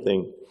do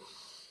anything.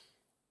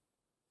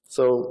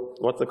 So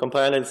what the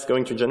compiler is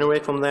going to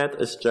generate from that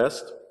is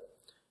just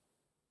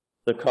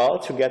the call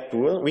to get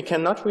bool. We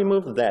cannot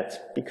remove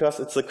that,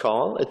 because it's a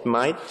call. It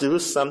might do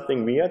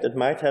something weird. It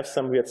might have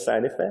some weird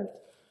side effect.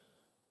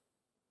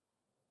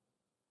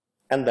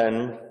 And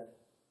then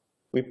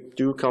we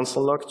do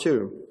console log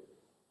 2.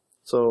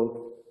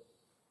 So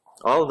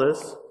all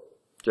this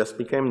just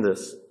became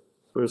this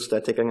through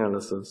static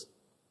analysis.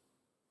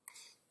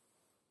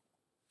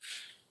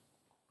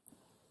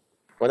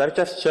 What I've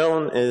just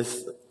shown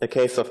is a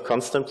case of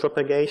constant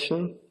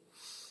propagation.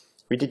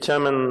 We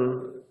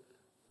determine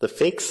the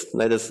fix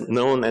that is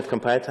known at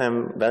compile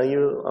time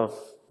value of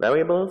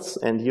variables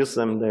and use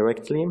them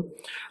directly.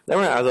 There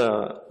are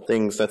other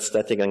things that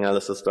static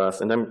analysis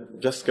does, and I'm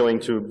just going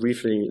to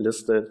briefly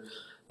list it.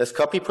 There's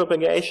copy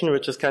propagation,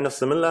 which is kind of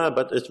similar,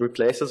 but it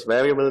replaces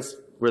variables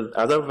with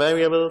other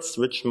variables,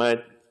 which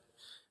might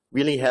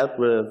really help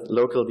with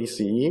local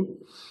DCE,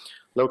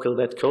 local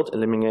dead code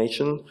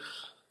elimination.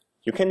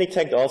 You can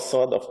detect all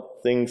sorts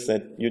of things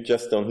that you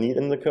just don't need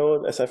in the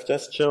code, as I've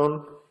just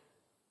shown.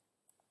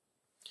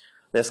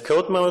 There's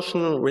code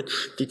motion,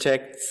 which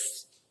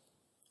detects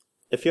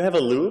if you have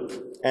a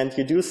loop and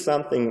you do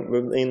something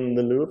within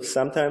the loop,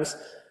 sometimes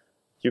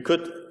you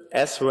could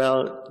as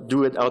well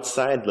do it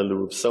outside the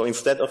loop. So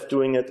instead of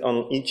doing it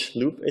on each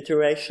loop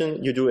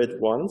iteration, you do it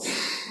once,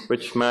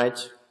 which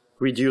might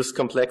reduce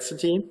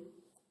complexity.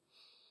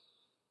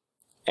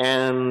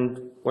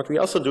 And what we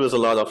also do is a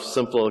lot of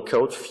simple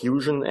code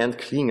fusion and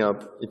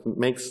cleanup. It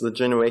makes the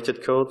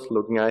generated code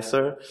look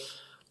nicer.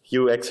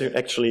 Hugh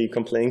actually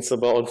complains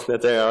about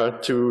that there are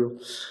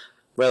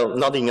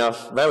not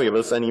enough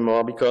variables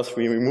anymore because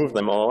we remove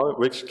them all,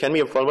 which can be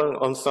a problem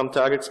on some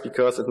targets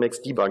because it makes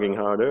debugging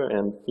harder.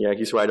 And yeah,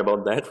 he's right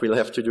about that. We'll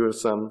have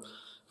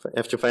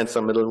to find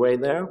some middle way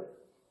there.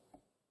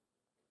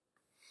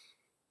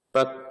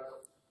 But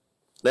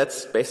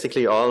that's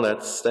basically all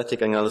that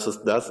static analysis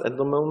does at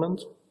the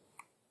moment.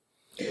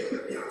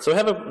 So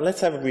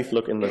let's have a brief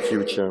look in the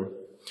future.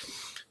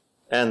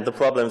 And the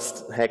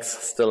problems HAXE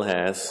still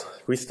has.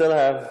 We still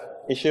have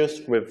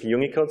issues with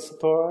Unicode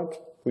support.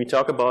 We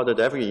talk about it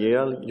every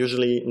year.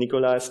 Usually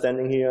Nikolai is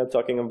standing here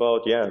talking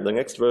about, yeah, the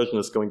next version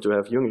is going to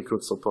have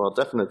Unicode support,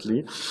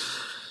 definitely.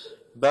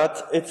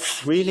 But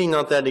it's really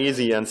not that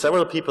easy. And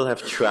several people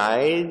have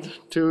tried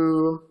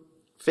to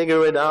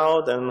figure it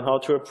out and how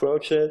to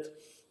approach it.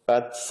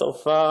 But so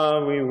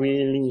far, we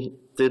really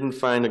didn't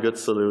find a good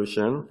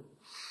solution.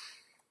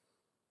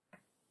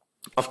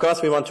 Of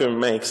course, we want to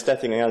make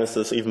static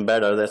analysis even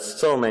better. There's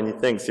so many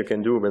things you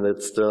can do with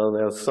it still.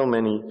 There's so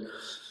many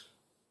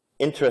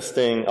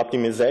interesting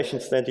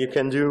optimizations that you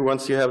can do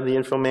once you have the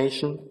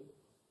information.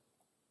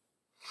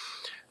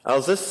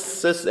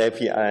 This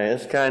API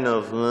is kind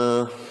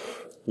of,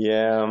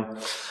 yeah.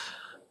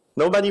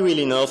 Nobody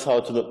really knows how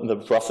the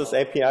process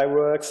API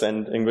works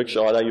and in which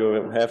order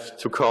you have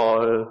to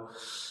call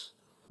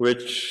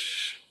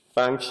which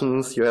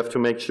functions. You have to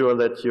make sure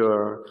that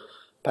your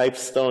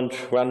pipes don't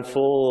run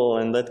full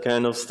and that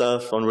kind of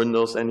stuff on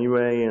Windows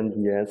anyway.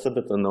 And yeah, it's a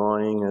bit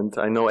annoying. And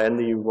I know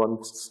Andy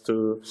wants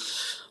to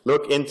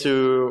look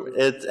into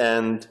it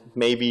and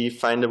maybe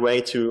find a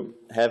way to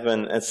have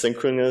an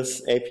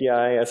asynchronous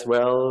API as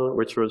well,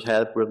 which would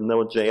help with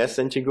Node.js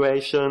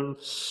integration.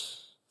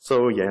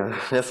 So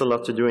yeah, there's a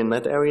lot to do in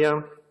that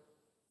area.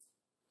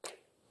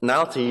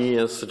 Nulty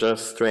is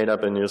just straight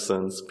up a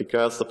nuisance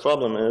because the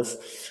problem is,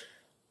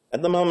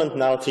 at the moment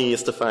Nulty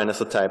is defined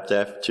as a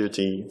type-def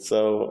 2T.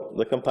 So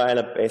the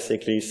compiler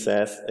basically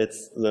says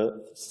it's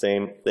the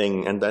same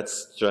thing, and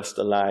that's just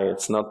a lie.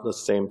 It's not the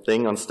same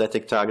thing on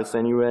static targets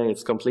anyway.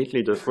 It's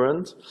completely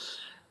different.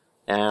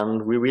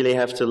 And we really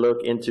have to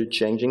look into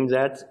changing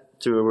that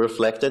to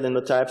reflect it in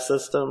the type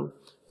system,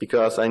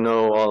 because I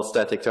know all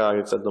static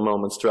targets at the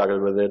moment struggle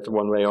with it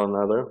one way or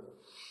another.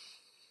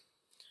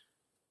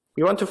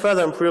 We want to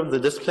further improve the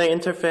display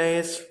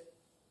interface.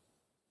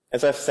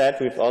 As I've said,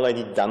 we've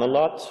already done a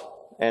lot,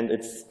 and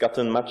it's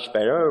gotten much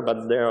better,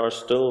 but there are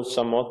still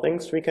some more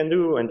things we can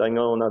do, and I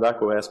know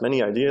Nadako has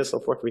many ideas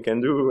of what we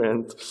can do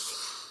and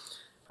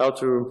how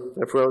to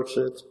approach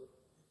it.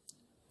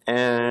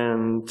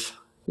 And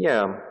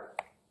yeah,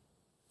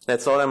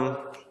 that's all I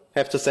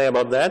have to say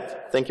about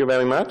that. Thank you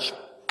very much.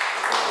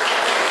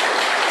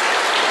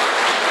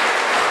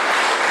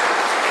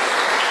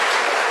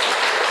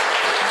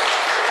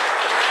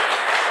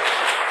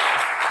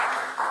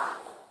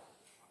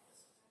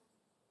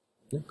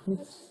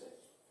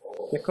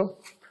 Jakob?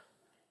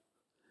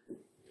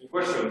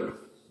 Question.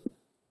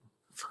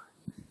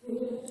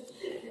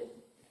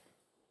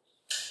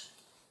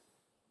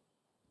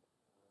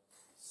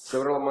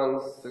 Several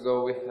months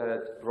ago we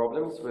had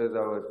problems with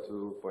our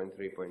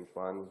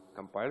 2.3.1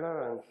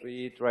 compiler, and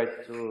we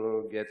tried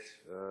to get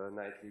a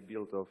nightly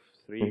build of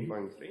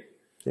 3.3.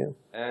 Yeah.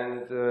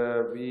 And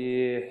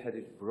we had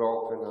it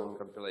broken on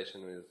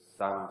compilation with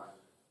some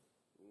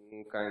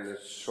kind of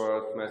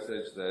short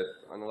message that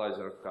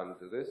analyzer can't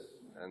do this,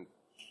 and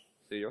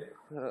see you.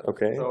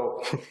 Okay.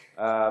 So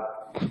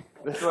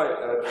that's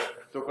why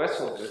two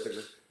questions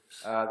basically.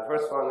 The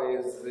first one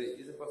is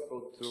it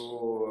possible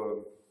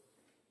to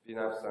pin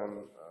up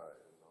some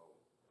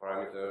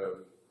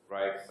parameter,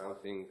 write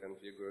something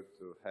configured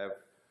to have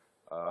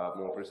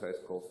more precise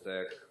call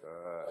stack,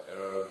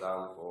 error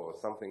dump, or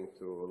something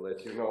to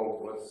let you know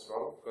what's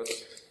wrong?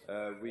 Because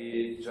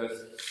we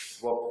just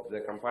swapped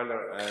the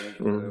compiler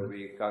and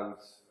we can't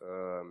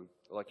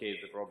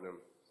locate the problem.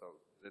 So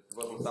that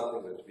wasn't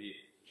something that we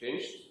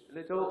changed a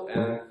little,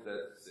 and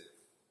that's it.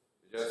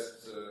 It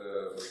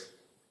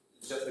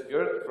just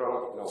appeared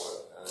from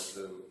nowhere,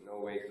 and no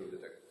way to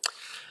detect.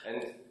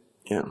 And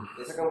yeah.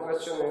 The second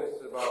question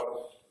is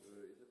about,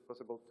 is it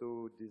possible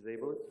to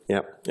disable it?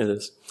 Yeah, it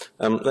is.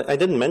 I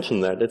didn't mention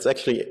that. It's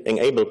actually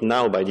enabled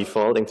now by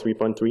default in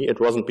 3.3.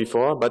 It wasn't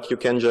before, but you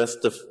can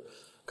just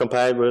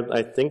compile with,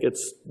 I think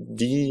it's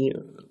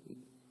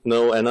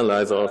no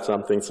analyzer or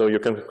something, so you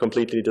can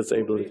completely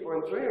disable it.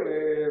 3.3,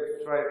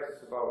 we tried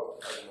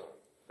about,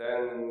 I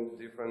don't know, 10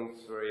 different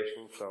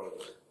variations, so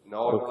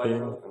no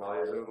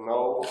analyzer,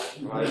 no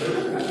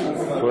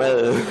analyzer.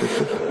 Well...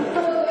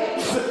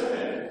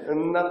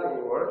 And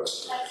nothing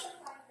works.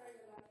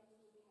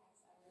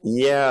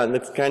 Yeah, and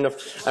it's kind of,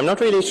 I'm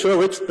not really sure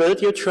which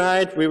build you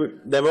tried.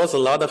 There was a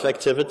lot of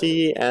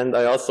activity, and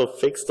I also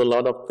fixed a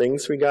lot of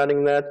things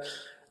regarding that.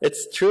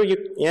 It's true,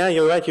 yeah,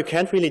 you're right, you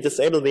can't really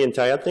disable the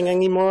entire thing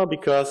anymore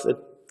because it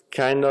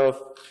kind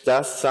of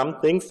does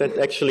some things that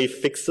actually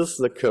fixes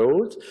the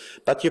code,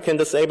 but you can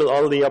disable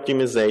all the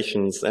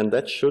optimizations, and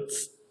that should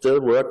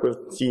still work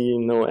with the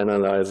no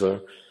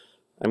analyzer.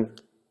 I'm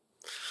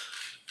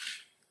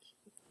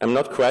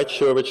not quite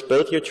sure which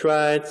build you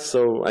tried,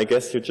 so I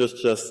guess you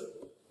just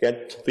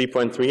get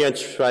 3.3 and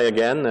try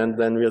again, and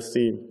then we'll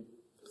see.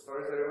 As far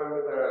as I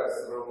remember, there are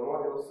several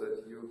modules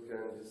that you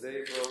can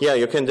disable. Yeah,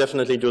 you can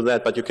definitely do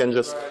that, but you can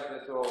just...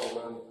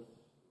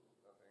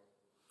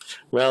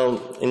 Well,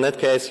 in that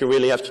case, you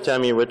really have to tell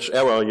me which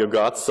error you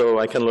got so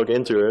I can look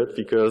into it,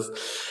 because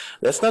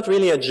there's not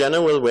really a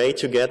general way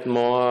to get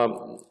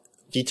more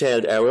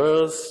detailed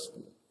errors.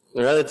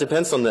 Well, it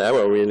depends on the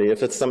error, really.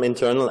 If it's some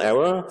internal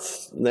error,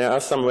 there are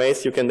some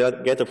ways you can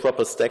get a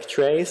proper stack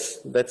trace.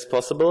 That's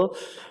possible.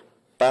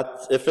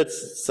 But if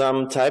it's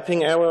some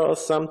typing error or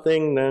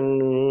something,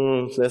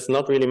 then there's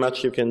not really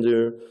much you can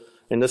do.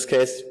 In this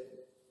case,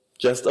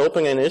 just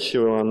open an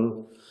issue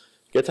on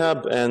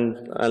GitHub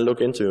and I'll look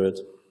into it.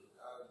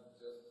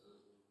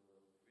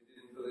 We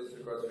didn't do this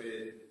because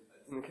we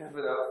didn't have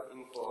enough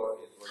info.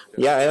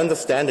 Yeah, I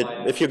understand it.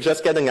 If you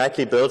just get a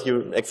nightly build,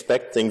 you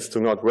expect things to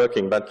not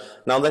working. But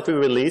now that we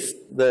released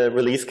the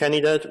release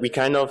candidate, we're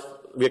kind of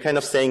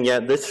saying, yeah,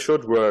 this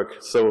should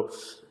work. So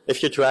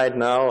if you try it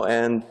now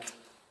and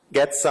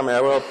get some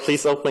error,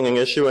 please open an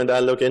issue and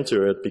I'll look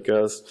into it,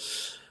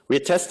 because we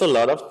test a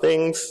lot of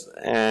things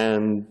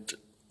and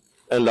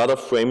a lot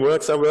of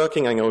frameworks are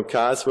working. I know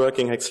Car is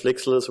working,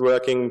 HAXE-Flixel is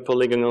working,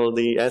 Polygonal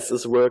DS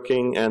is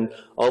working, and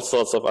all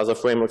sorts of other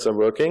frameworks are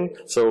working.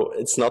 So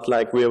it's not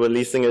like we're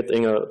releasing it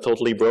in a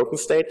totally broken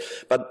state,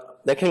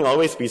 but there can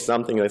always be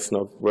something that's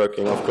not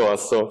working, of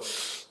course. So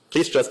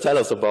please just tell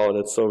us about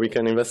it so we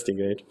can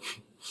investigate.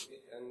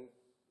 And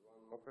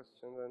one more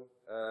question then.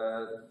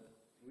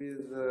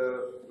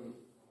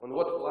 On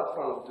what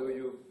platform do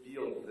you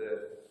build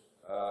the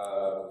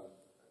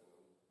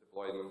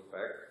deployment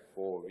pack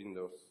for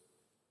Windows?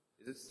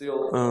 Is it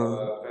still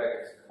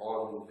packed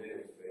on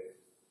Linux?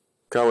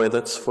 Kawe,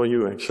 that's for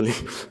you, actually.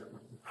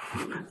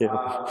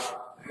 Yeah.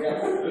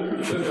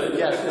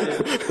 Yes,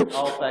 it is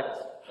all packed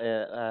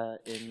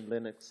in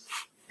Linux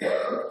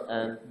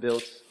and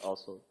built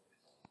also.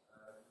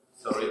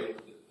 Sorry.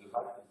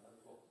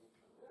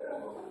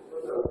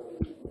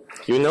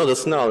 You know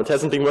this now. It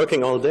hasn't been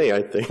working all day,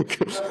 I think.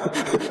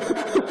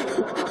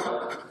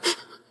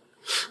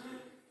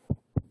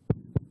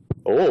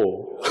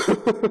 Oh.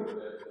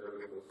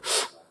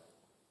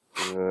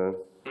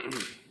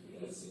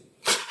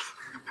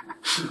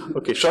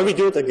 Okay, shall we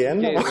do it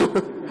again?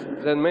 Okay.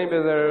 Then maybe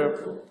there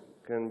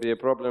can be a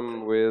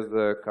problem with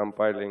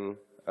compiling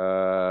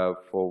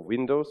for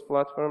Windows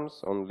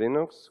platforms on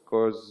Linux,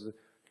 because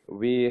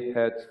we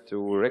had to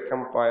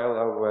recompile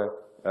our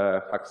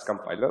Haxe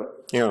Compiler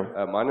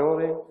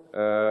manually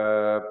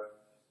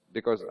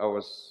because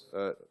ours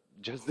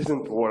just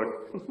didn't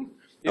work.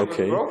 It was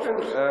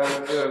broken,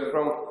 and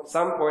from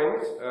some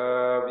point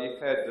we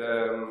had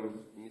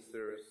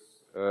Mr's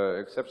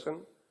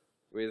exception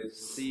with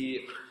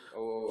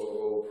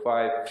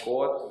C05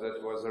 code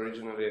that was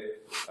originally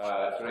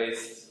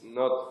traced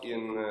not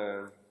in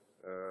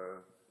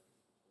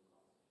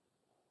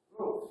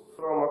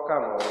from a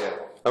camel, yeah.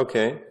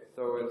 Okay.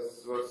 So it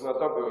was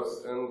not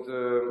obvious, and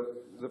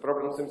the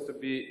problem seems to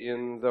be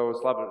in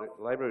those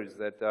libraries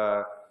that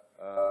are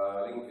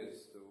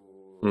linked to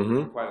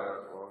compiler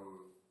on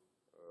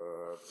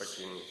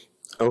packing.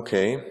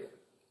 Okay.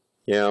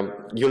 Yeah,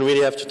 you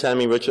really have to tell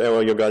me which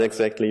error you got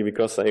exactly,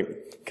 because I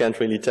can't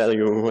really tell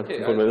you what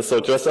it is.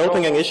 So just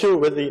open an issue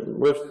with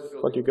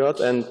what you got,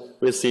 and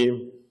we'll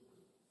see.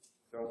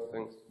 So,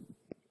 thanks.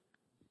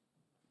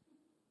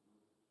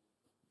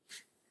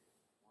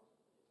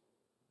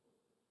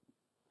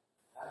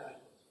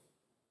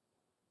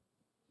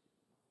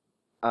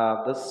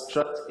 Does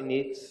struct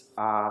init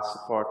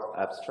support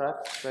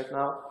abstracts right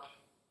now?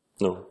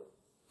 No.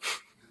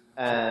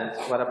 And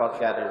what about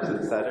getters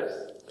and setters?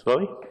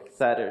 Sorry?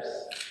 Setters.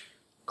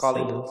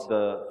 Calling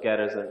the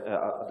getters and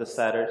the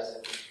setters.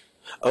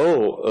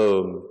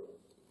 Oh,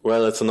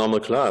 well, it's a normal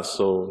class,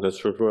 so that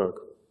should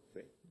work.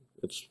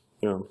 It's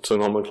a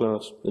normal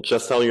class. It's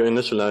just how you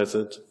initialize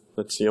it.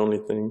 That's the only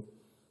thing.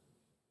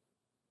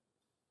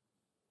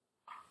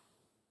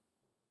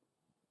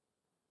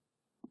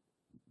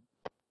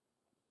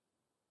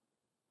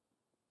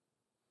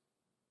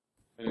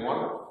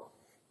 Anyone?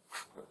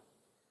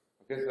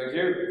 Okay, thank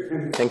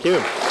you. Thank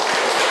you.